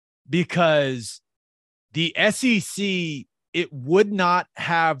 Because the SEC, it would not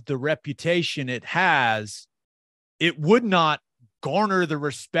have the reputation it has. It would not garner the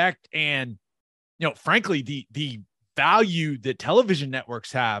respect and, frankly, the value that television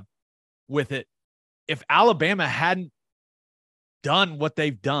networks have with it if Alabama hadn't done what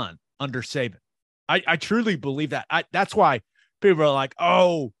they've done under Saban. I truly believe that. That's why people are like,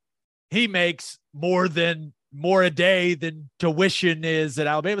 oh, he makes more a day than tuition is at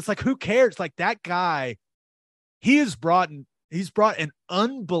Alabama. It's like, who cares? Like, that guy, he's brought an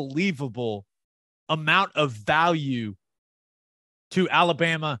unbelievable amount of value to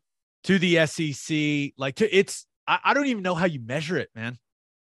Alabama, to the SEC. Like, I don't even know how you measure it, man.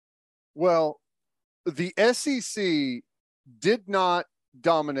 Well, the SEC did not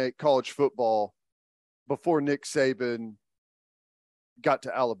dominate college football before Nick Saban got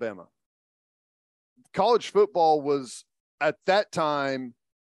to Alabama. College football was, at that time,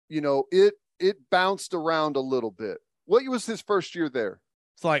 it bounced around a little bit. What was his first year there?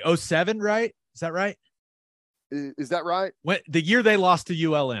 It's like 2007, right? Is that right? Is that right? The year they lost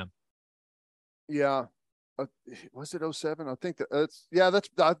to ULM. Yeah. Was it 2007? I think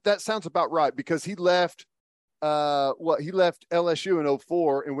that sounds about right, because he left he left LSU in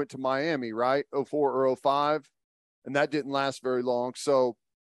 2004 and went to Miami, right? 2004 or 2005, and that didn't last very long. So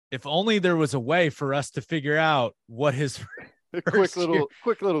if only there was a way for us to figure out what his quick little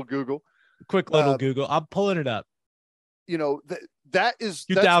Google. Google. I'm pulling it up. That is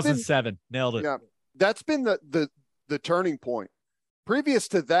 2007. Nailed it. Yeah. That's been the turning point. Previous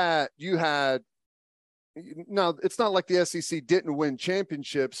to that, you had, now it's not like the SEC didn't win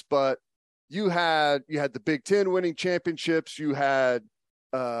championships, but you had the Big Ten winning championships. You had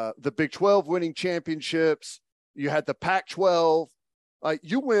the Big 12 winning championships. You had the Pac-12. Like,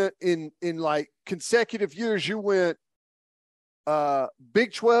 you went in like consecutive years, you went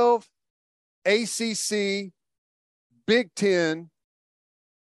Big 12, ACC, Big 10,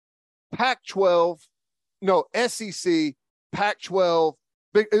 Pac-12, no, SEC, Pac-12.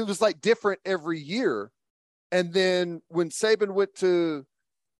 It was like different every year. And then when Saban went to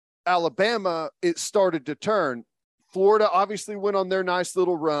Alabama, it started to turn. Florida obviously went on their nice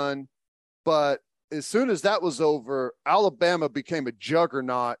little run, but as soon as that was over, Alabama became a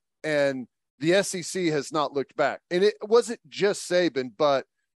juggernaut, and the SEC has not looked back. And it wasn't just Saban, but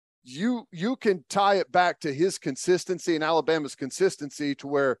you can tie it back to his consistency and Alabama's consistency to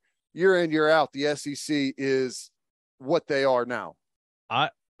where year in, year out, the SEC is what they are now.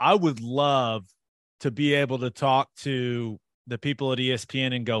 I would love to be able to talk to the people at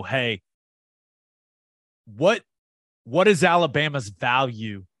ESPN and go, hey, what is Alabama's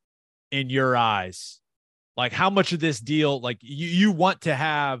value in your eyes? Like, how much of this deal, like, you want to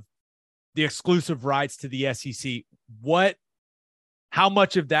have the exclusive rights to the SEC? How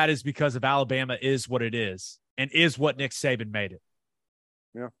much of that is because of Alabama is what it is and is what Nick Saban made it?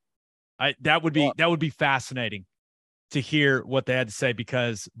 Yeah. That would be fascinating to hear what they had to say,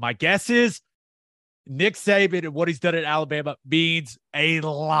 because my guess is Nick Saban and what he's done at Alabama means a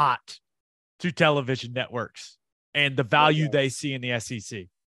lot to television networks and the value they see in the SEC.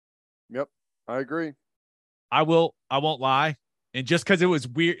 Yep, I agree. I won't lie. And just because it was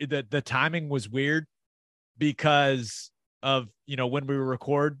weird, the timing was weird because of, when we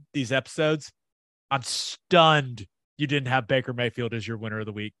record these episodes, I'm stunned you didn't have Baker Mayfield as your winner of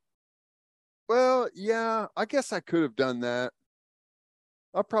the week. Well, yeah, I guess I could have done that.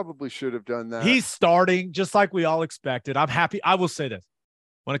 I probably should have done that. He's starting just like we all expected. I'm happy. I will say this.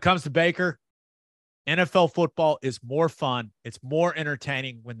 When it comes to Baker, NFL football is more fun. It's more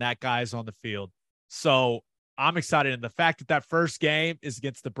entertaining when that guy is on the field. So I'm excited. And the fact that first game is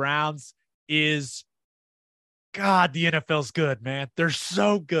against the Browns is, God, the NFL's good, man. They're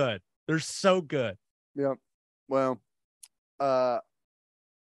so good. They're so good. Yeah. Well,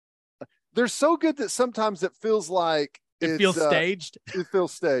 they're so good that sometimes it feels like it feels staged. It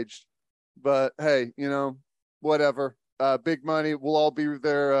feels staged. But hey, whatever. Big money. We'll all be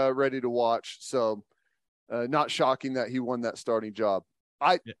there ready to watch. So not shocking that he won that starting job.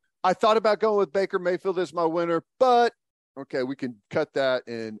 I thought about going with Baker Mayfield as my winner, but Okay, we can cut that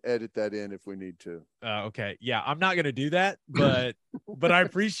and edit that in if we need to. Okay. Yeah, I'm not going to do that, but I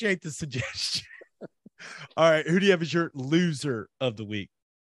appreciate the suggestion. All right, who do you have as your loser of the week?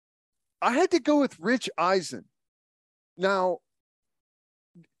 I had to go with Rich Eisen. Now,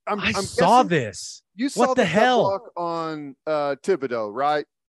 I saw this. You saw what the hell block on Thibodeau, right?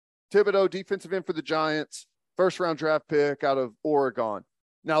 Thibodeau, defensive end for the Giants, first-round draft pick out of Oregon.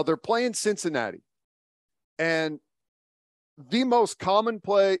 Now, they're playing Cincinnati. And the most common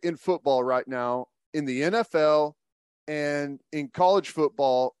play in football right now in the NFL and in college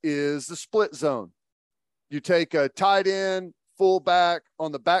football is the split zone. You take a tight end, fullback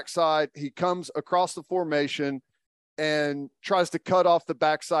on the backside. He comes across the formation and tries to cut off the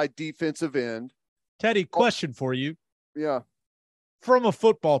backside defensive end. Teddy, question for you. Yeah. From a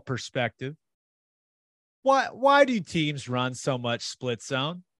football perspective, why do teams run so much split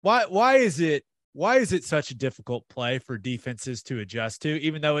zone? Why is it such a difficult play for defenses to adjust to,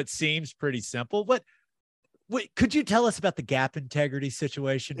 even though it seems pretty simple? What could you tell us about the gap integrity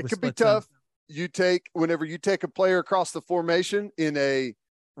situation? It could be tough. Whenever you take a player across the formation in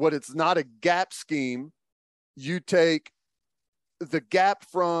it's not a gap scheme, you take the gap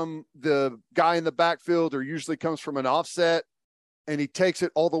from the guy in the backfield, or usually comes from an offset, and he takes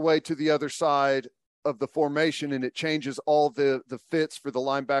it all the way to the other side of the formation, and it changes all the fits for the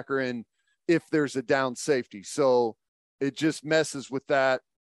linebacker and if there's a down safety. So it just messes with that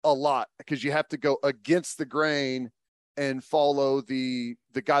a lot, because you have to go against the grain and follow the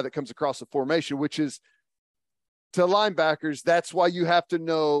guy that comes across the formation, which is, to linebackers, that's why you have to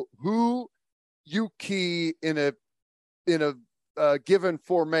know who you key in a given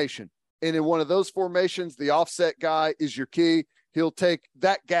formation. And in one of those formations, the offset guy is your key. He'll take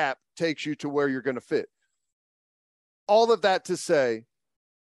that gap, takes you to where you're going to fit. All of that to say,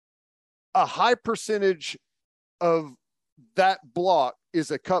 a high percentage of that block is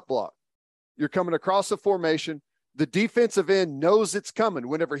a cut block. You're coming across the formation. The defensive end knows it's coming.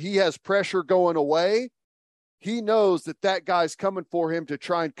 Whenever he has pressure going away, he knows that guy's coming for him to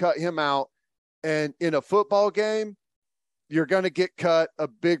try and cut him out. And in a football game, you're going to get cut a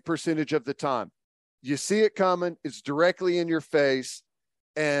big percentage of the time. You see it coming. It's directly in your face.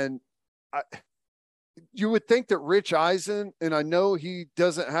 And you would think that Rich Eisen, and I know he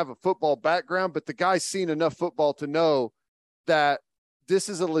doesn't have a football background, but the guy's seen enough football to know that this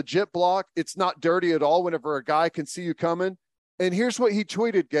is a legit block. It's not dirty at all whenever a guy can see you coming. And here's what he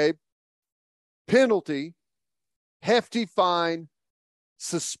tweeted, Gabe. Penalty, hefty fine,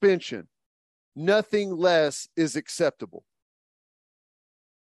 suspension. Nothing less is acceptable.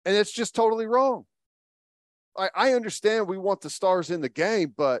 And it's just totally wrong. I understand we want the stars in the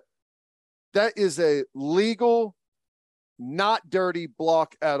game, but that is a legal, not dirty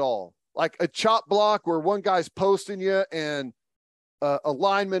block at all. Like a chop block where one guy's posting you and a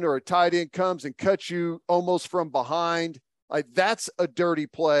lineman or a tight end comes and cuts you almost from behind. Like, that's a dirty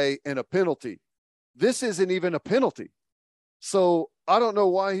play and a penalty. This isn't even a penalty. So I don't know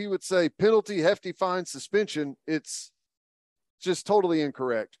why he would say penalty, hefty fine, suspension. It's just totally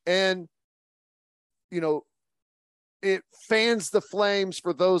incorrect. And, it fans the flames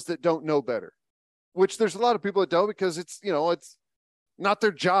for those that don't know better, which there's a lot of people that don't, because it's not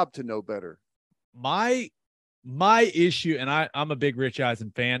their job to know better. My issue, and I'm a big Rich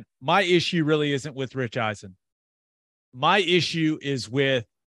Eisen fan. My issue really isn't with Rich Eisen. My issue is with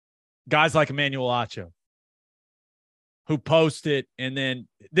guys like Emmanuel Acho, who posted, and then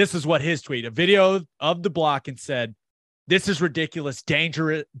this is what his tweet, a video of the block, and said, "This is ridiculous,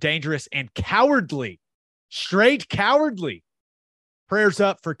 dangerous, and cowardly. Straight cowardly. Prayers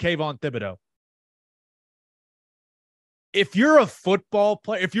up for Kayvon Thibodeau." If you're a football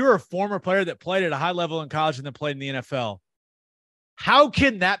player, if you're a former player that played at a high level in college and then played in the NFL, how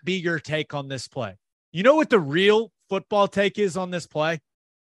can that be your take on this play? You know what the real football take is on this play?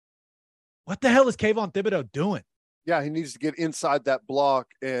 What the hell is Kayvon Thibodeau doing? Yeah, he needs to get inside that block,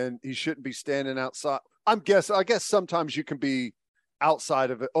 and he shouldn't be standing outside. I guess sometimes you can be outside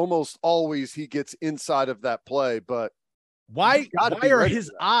of it. Almost always he gets inside of that play, but why are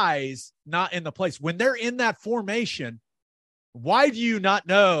his eyes not in the place when they're in that formation? Why do you not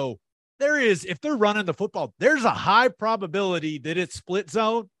know if they're running the football, there's a high probability that it's split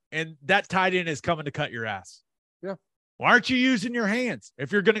zone and that tight end is coming to cut your ass? Yeah. Why aren't you using your hands?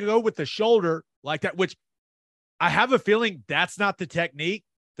 If you're going to go with the shoulder like that, which I have a feeling that's not the technique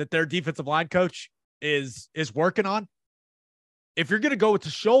that their defensive line coach is working on. If you're going to go with the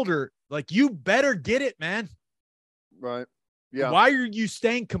shoulder, like, you better get it, man. Right. Yeah. Why are you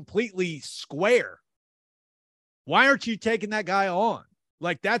staying completely square? Why aren't you taking that guy on?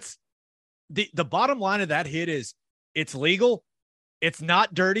 Like, that's the bottom line of that hit is It's legal. It's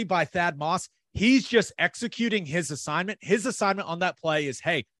not dirty by Thad Moss. He's just executing his assignment. His assignment on that play is,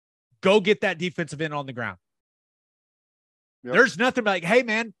 hey, go get that defensive end on the ground. Yep. There's nothing like, hey,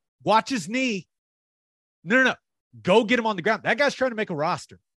 man, watch his knee. No. Go get him on the ground. That guy's trying to make a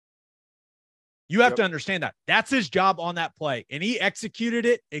roster. You have to understand that. That's his job on that play. And he executed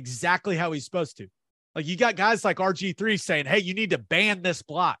it exactly how he's supposed to. Like, you got guys like RG3 saying, hey, you need to ban this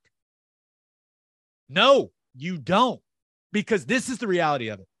block. No, you don't. Because this is the reality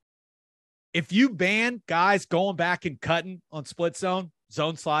of it. If you ban guys going back and cutting on split zone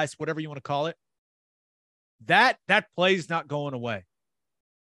slice, whatever you want to call it, that play is not going away.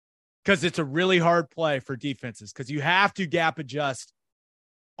 Because it's a really hard play for defenses because you have to gap adjust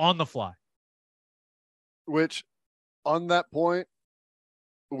on the fly. Which, on that point,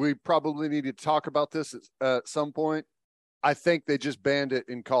 we probably need to talk about this at some point. I think they just banned it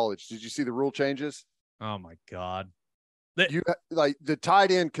in college. Did you see the rule changes? Oh, my God. The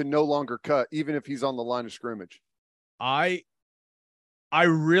tight end can no longer cut, even if he's on the line of scrimmage. I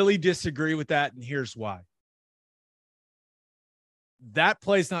really disagree with that, and here's why. That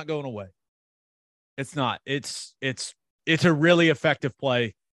play's not going away. It's not. It's a really effective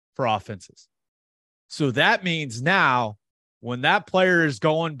play for offenses. So that means now when that player is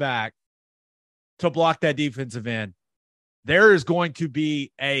going back to block that defensive end, there is going to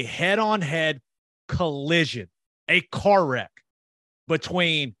be a head-on-head collision, a car wreck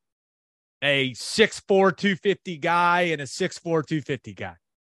between a 6'4", 250 guy and a 6'4", 250 guy.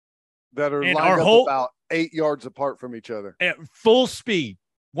 That are lined up about 8 yards apart from each other. At full speed.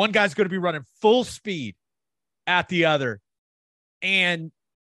 One guy's going to be running full speed at the other. And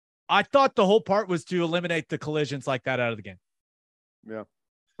I thought the whole part was to eliminate the collisions like that out of the game. Yeah.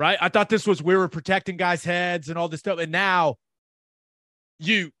 Right? I thought this was we were protecting guys' heads and all this stuff. And now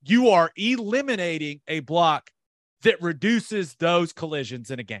you are eliminating a block that reduces those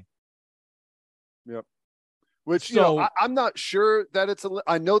collisions in a game. Yep. Which, I'm not sure that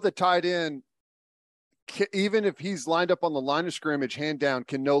I know the tight end, even if he's lined up on the line of scrimmage, hand down,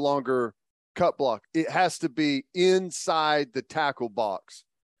 can no longer cut block. It has to be inside the tackle box.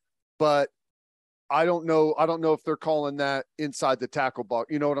 But I don't know if they're calling that inside the tackle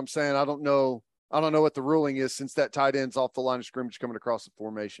box. You know what I'm saying? I don't know what the ruling is since that tight end's off the line of scrimmage coming across the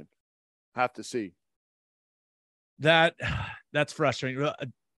formation. Have to see. That's frustrating.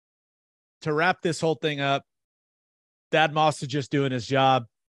 To wrap this whole thing up, Thad Moss is just doing his job.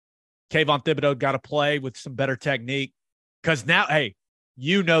 Kayvon Thibodeau got to play with some better technique because now, hey,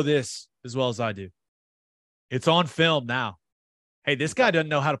 you know this as well as I do. It's on film now. Hey, this guy doesn't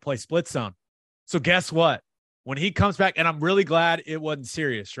know how to play split zone. So guess what? When he comes back, and I'm really glad it wasn't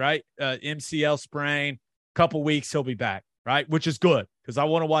serious, right? MCL sprain, couple weeks, he'll be back, right? Which is good because I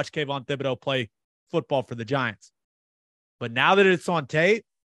want to watch Kayvon Thibodeau play football for the Giants. But now that it's on tape,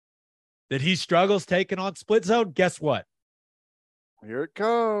 that he struggles taking on split zone, guess what? Here it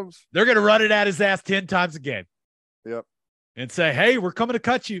comes. They're going to run it at his ass 10 times a game. Yep. And say, hey, we're coming to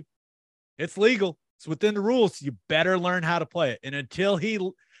cut you. It's legal. It's within the rules. You better learn how to play it. And until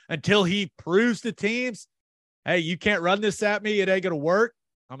he proves to teams, hey, you can't run this at me. It ain't going to work.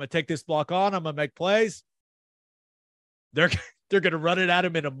 I'm going to take this block on. I'm going to make plays. They're going to run it at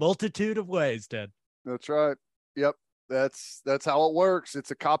him in a multitude of ways, Ted. That's right. Yep. That's how it works.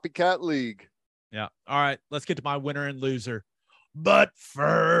 It's a copycat league. Yeah. All right. Let's get to my winner and loser. But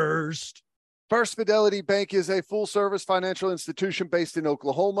first, First Fidelity Bank is a full-service financial institution based in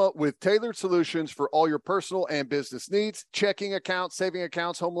Oklahoma with tailored solutions for all your personal and business needs, checking accounts, saving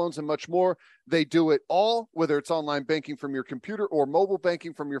accounts, home loans, and much more. They do it all, whether it's online banking from your computer or mobile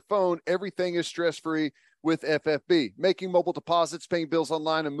banking from your phone. Everything is stress-free with FFB. Making mobile deposits, paying bills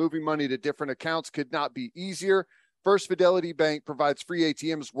online, and moving money to different accounts could not be easier. First Fidelity Bank provides free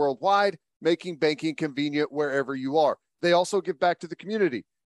ATMs worldwide, making banking convenient wherever you are. They also give back to the community.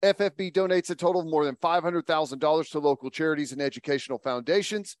 FFB donates a total of more than $500,000 to local charities and educational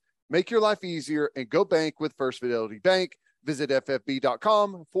foundations. Make your life easier and go bank with First Fidelity Bank. Visit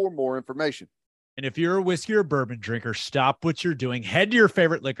ffb.com for more information. And if you're a whiskey or bourbon drinker, stop what you're doing. Head to your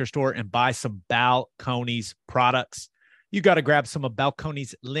favorite liquor store and buy some Balcones products. You got to grab some of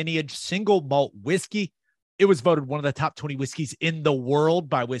Balcones Lineage single malt whiskey. It was voted one of the top 20 whiskeys in the world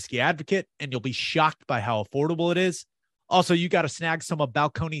by Whiskey Advocate, and you'll be shocked by how affordable it is. Also, you got to snag some of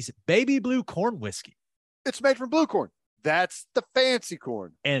Balcones Baby Blue Corn whiskey. It's made from blue corn. That's the fancy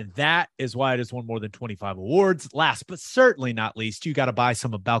corn. And that is why it has won more than 25 awards. Last but certainly not least, you got to buy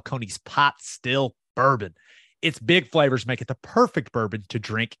some of Balcones Pot Still Bourbon. Its big flavors make it the perfect bourbon to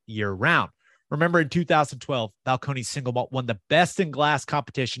drink year-round. Remember in 2012, Balcones Single Malt won the Best in Glass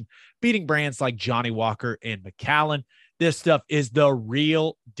competition, beating brands like Johnny Walker and Macallan. This stuff is the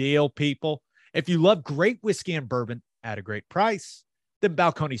real deal, people. If you love great whiskey and bourbon at a great price, then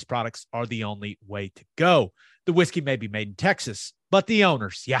Balcones products are the only way to go. The whiskey may be made in Texas, but the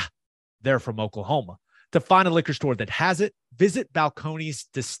owners, they're from Oklahoma. To find a liquor store that has it, visit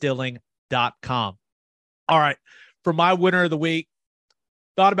balconesdistilling.com. All right, for my winner of the week,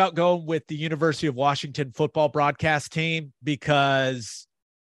 thought about going with the University of Washington football broadcast team because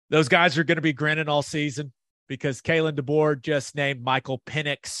those guys are going to be grinning all season because Kalen DeBoer just named Michael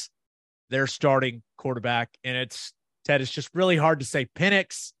Penix their starting quarterback. And it's just really hard to say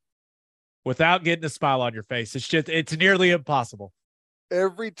Penix without getting a smile on your face. It's nearly impossible.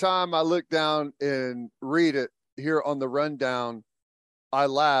 Every time I look down and read it here on the rundown, I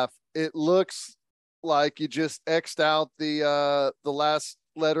laugh. It looks like you just X'd out the last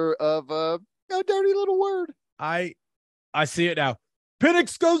letter of a dirty little word. I see it now.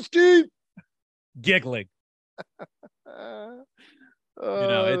 Penix goes deep. Giggling.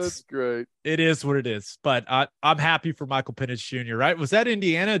 It's great. It is what it is. But I'm happy for Michael Penix Jr., right? Was that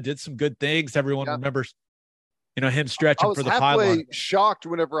Indiana? Did some good things. Everyone remembers, him stretching for the pylon. I was halfway shocked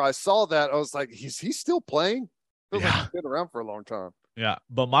whenever I saw that. I was like, is he still playing? Feels like he's been around for a long time. Yeah.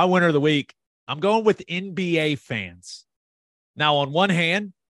 But my winner of the week, I'm going with NBA fans. Now, on one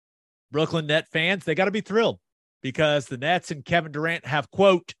hand, Brooklyn Net fans, they got to be thrilled because the Nets and Kevin Durant have,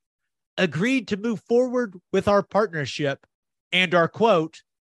 quote, agreed to move forward with our partnership and are, quote,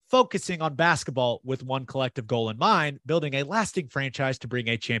 focusing on basketball with one collective goal in mind, building a lasting franchise to bring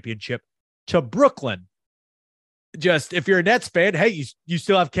a championship to Brooklyn. Just if you're a Nets fan, hey, you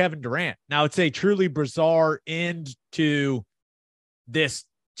still have Kevin Durant. Now, it's a truly bizarre end to this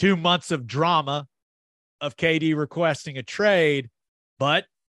 2 months of drama of KD requesting a trade. But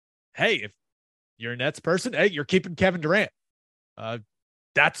hey, if you're a Nets person, hey, you're keeping Kevin Durant.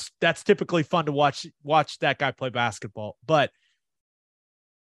 That's typically fun to watch that guy play basketball. But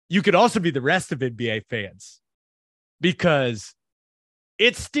you could also be the rest of NBA fans because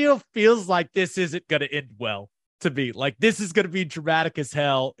it still feels like this isn't going to end well to me. Like this is going to be dramatic as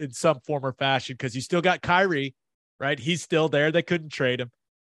hell in some form or fashion because you still got Kyrie, right? He's still there. They couldn't trade him.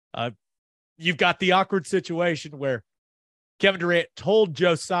 You've got the awkward situation where Kevin Durant told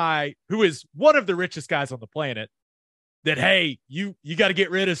Joe Tsai, who is one of the richest guys on the planet, that, hey, you got to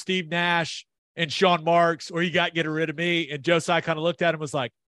get rid of Steve Nash and Sean Marks, or you got to get rid of me. And Joe Tsai kind of looked at him and was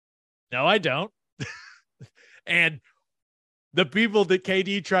like, no, I don't. And the people that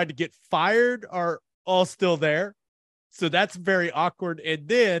KD tried to get fired are all still there. So that's very awkward. And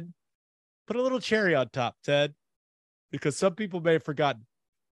then put a little cherry on top, Ted, because some people may have forgotten.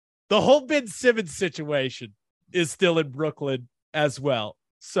 The whole Ben Simmons situation is still in Brooklyn as well.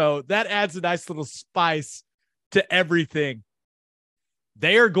 So that adds a nice little spice to everything.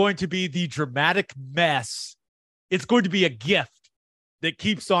 They are going to be the dramatic mess. It's going to be a gift that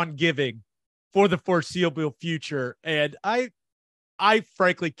keeps on giving for the foreseeable future. And I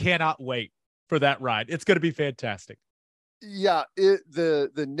frankly cannot wait for that ride. It's going to be fantastic. Yeah,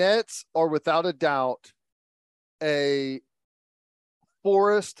 the Nets are without a doubt a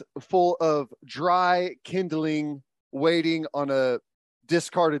forest full of dry kindling waiting on a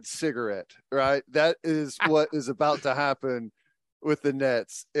discarded cigarette, right? That is what is about to happen with the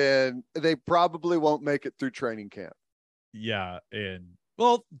Nets, and they probably won't make it through training camp. Yeah, and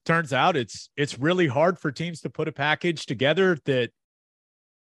well, turns out it's really hard for teams to put a package together that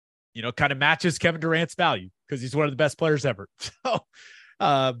kind of matches Kevin Durant's value because he's one of the best players ever. So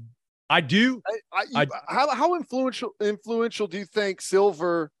how influential do you think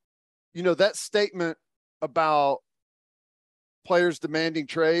Silver, that statement about players demanding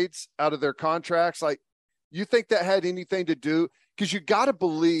trades out of their contracts, like, you think that had anything to do? Because you got to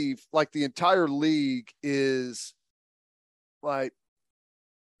believe like the entire league is like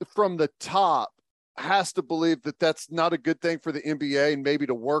from the top has to believe that that's not a good thing for the NBA, and maybe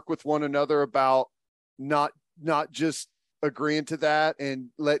to work with one another about not just agreeing to that and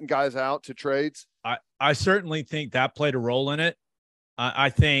letting guys out to trades. I certainly think that played a role in it.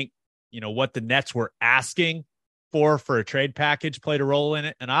 I think, what the Nets were asking for a trade package played a role in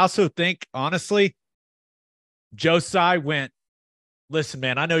it. And I also think, honestly, Joe Tsai went, listen,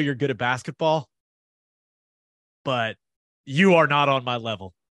 man, I know you're good at basketball, but you are not on my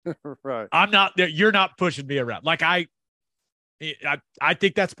level. Right. I'm not there. You're not pushing me around. Like I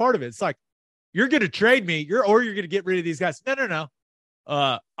think that's part of it. It's like, you're going to trade me, or you're going to get rid of these guys. No.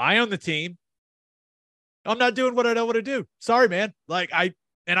 I own the team. I'm not doing what I don't want to do. Sorry, man. Like I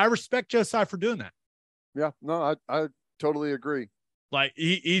respect Joe Tsai for doing that. Yeah, no, I totally agree. Like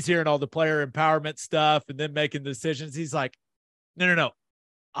he's hearing all the player empowerment stuff and then making decisions. He's like, no.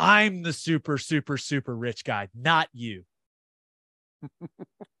 I'm the super, super, super rich guy, not you.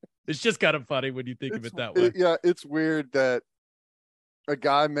 It's just kind of funny when you think of it that way. It's weird that a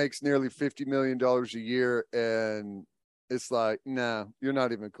guy makes nearly $50 million a year and it's like, nah, you're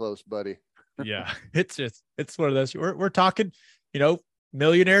not even close, buddy. Yeah, it's one of those. We're talking,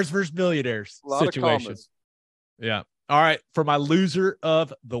 millionaires versus millionaires situation. Yeah. All right. For my loser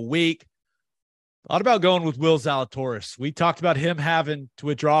of the week, thought about going with Will Zalatoris. We talked about him having to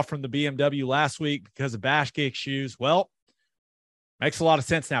withdraw from the BMW last week because of back issues. Well, makes a lot of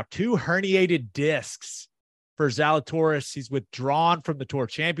sense now. 2 herniated discs for Zalatoris. He's withdrawn from the Tour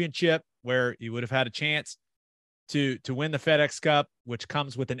Championship, where he would have had a chance to win the FedEx Cup, which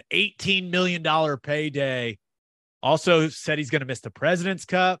comes with an $18 million payday. Also said he's going to miss the President's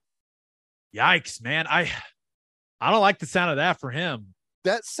Cup. Yikes, man. I don't like the sound of that for him.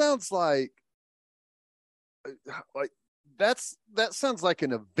 That sounds like that sounds like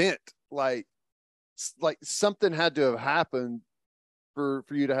an event. Like something had to have happened for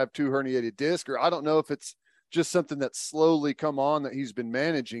you to have 2 herniated discs, or I don't know if it's just something that's slowly come on that he's been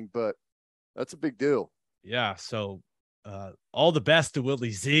managing, but that's a big deal. Yeah. So all the best to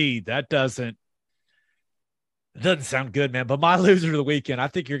Willie Z. That doesn't sound good, man. But my loser of the weekend, I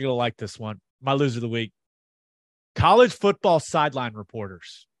think you're going to like this one. My loser of the week, college football sideline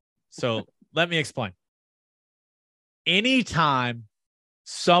reporters. So let me explain. Anytime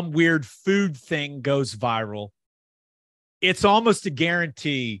some weird food thing goes viral, it's almost a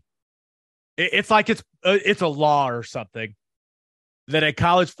guarantee. It's like it's a law or something that a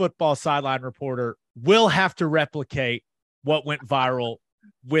college football sideline reporter will have to replicate what went viral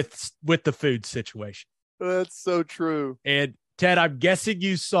with the food situation. That's so true. And Ted, I'm guessing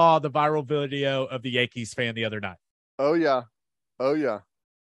you saw the viral video of the Yankees fan the other night. Oh yeah.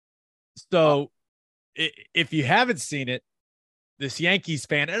 So if you haven't seen it, this Yankees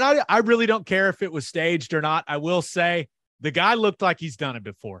fan, and I really don't care if it was staged or not. I will say the guy looked like he's done it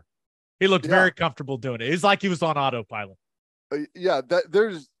before. He looked very comfortable doing it. It's like he was on autopilot. That's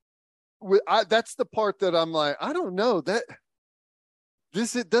the part that I'm like, I don't know that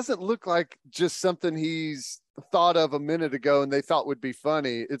it doesn't look like just something he's thought of a minute ago and they thought would be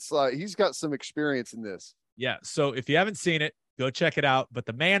funny. It's like he's got some experience in this. Yeah. So if you haven't seen it, go check it out. But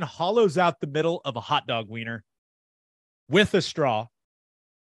the man hollows out the middle of a hot dog wiener with a straw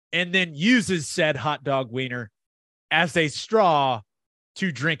and then uses said hot dog wiener as a straw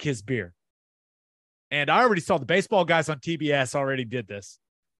to drink his beer. And I already saw the baseball guys on TBS already did this.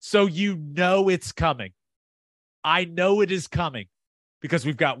 So it's coming. I know it is coming because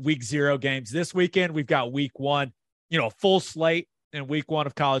we've got week 0 games this weekend. We've got week 1, full slate in week 1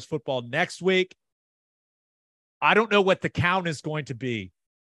 of college football next week. I don't know what the count is going to be,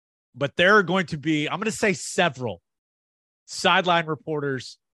 but there are going to be, I'm going to say several sideline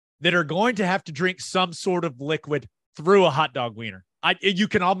reporters that are going to have to drink some sort of liquid through a hot dog wiener. You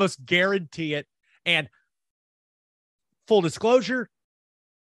can almost guarantee it. And full disclosure,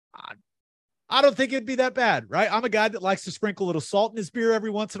 I don't think it'd be that bad, right? I'm a guy that likes to sprinkle a little salt in his beer every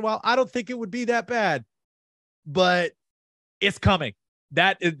once in a while. I don't think it would be that bad, but it's coming.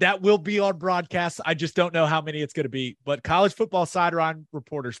 That will be on broadcast. I just don't know how many it's going to be. But college football sideline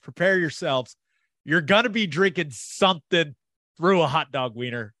reporters, prepare yourselves. You're going to be drinking something through a hot dog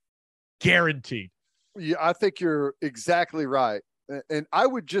wiener, guaranteed. Yeah, I think you're exactly right. And I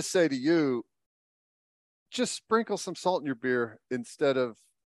would just say to you, just sprinkle some salt in your beer instead of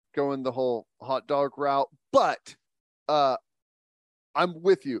going the whole hot dog route. But I'm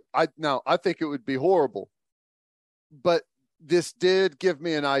with you. I think it would be horrible. But this did give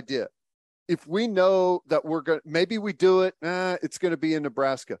me an idea. If we know that maybe we do it, it's going to be in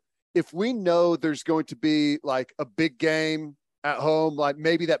Nebraska. If we know there's going to be like a big game at home, like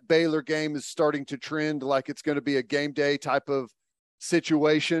maybe that Baylor game is starting to trend like it's going to be a game day type of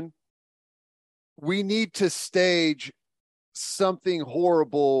situation, we need to stage something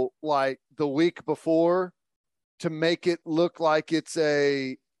horrible like the week before to make it look like it's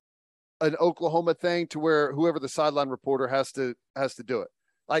an Oklahoma thing, to where whoever the sideline reporter has to do it.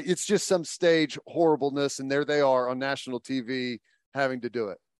 Like it's just some stage horribleness, and there they are on national TV having to do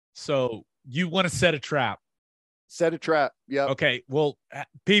it. So you want to set a trap? Set a trap. Yeah. Okay. Well,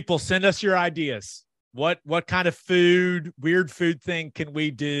 people, send us your ideas. What kind of weird food thing can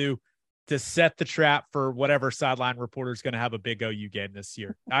we do to set the trap for whatever sideline reporter is going to have a big OU game this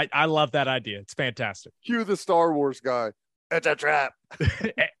year? I love that idea. It's fantastic. Cue the Star Wars guy. It's a trap.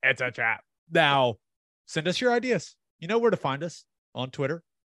 It's a trap. Now, send us your ideas. You know where to find us on Twitter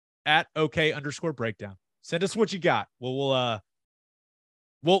at OK_breakdown. Send us what you got. We'll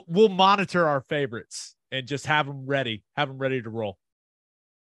we'll monitor our favorites and just have them ready to roll.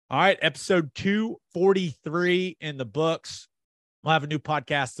 All right, episode 243 in the books. We'll have a new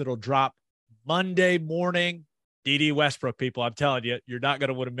podcast that'll drop Monday morning. D.D. Westbrook, people, I'm telling you, you're not going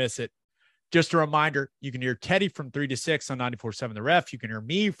to want to miss it. Just a reminder, you can hear Teddy from 3 to 6 on 94.7 The Ref. You can hear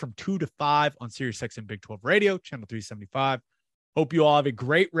me from 2 to 5 on SiriusXM Big 12 Radio, channel 375. Hope you all have a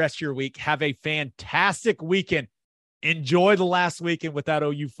great rest of your week. Have a fantastic weekend. Enjoy the last weekend without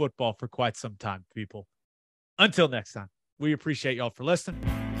OU football for quite some time, people. Until next time, we appreciate y'all for listening.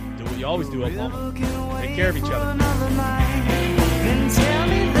 Do what you always do, Oklahoma. Take care of each other.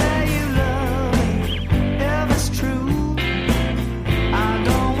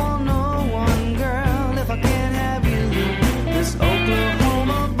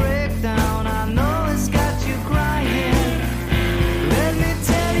 Oklahoma breakdown, I know it's got you crying. Let me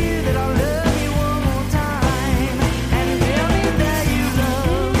tell you that I love you one more time, and tell me that you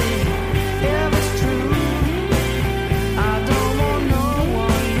love me, if it's true. I don't want no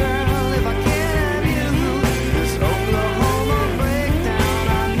one, girl, if I can't have you. This Oklahoma breakdown,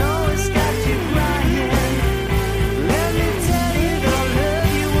 I know it's got you crying. Let me tell you that I love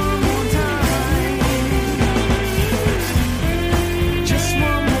you one more time. Just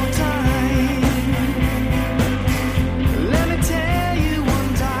one more time. Let me tell you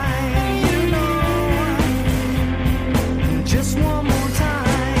one time, you know. Just one more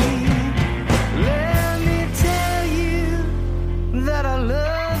time. Let me tell you that I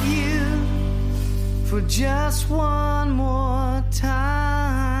love you for just one